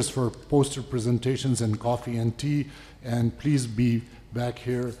upstairs for poster presentations and coffee and tea, and please be back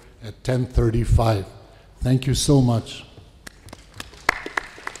here at 10:35. Thank you so much.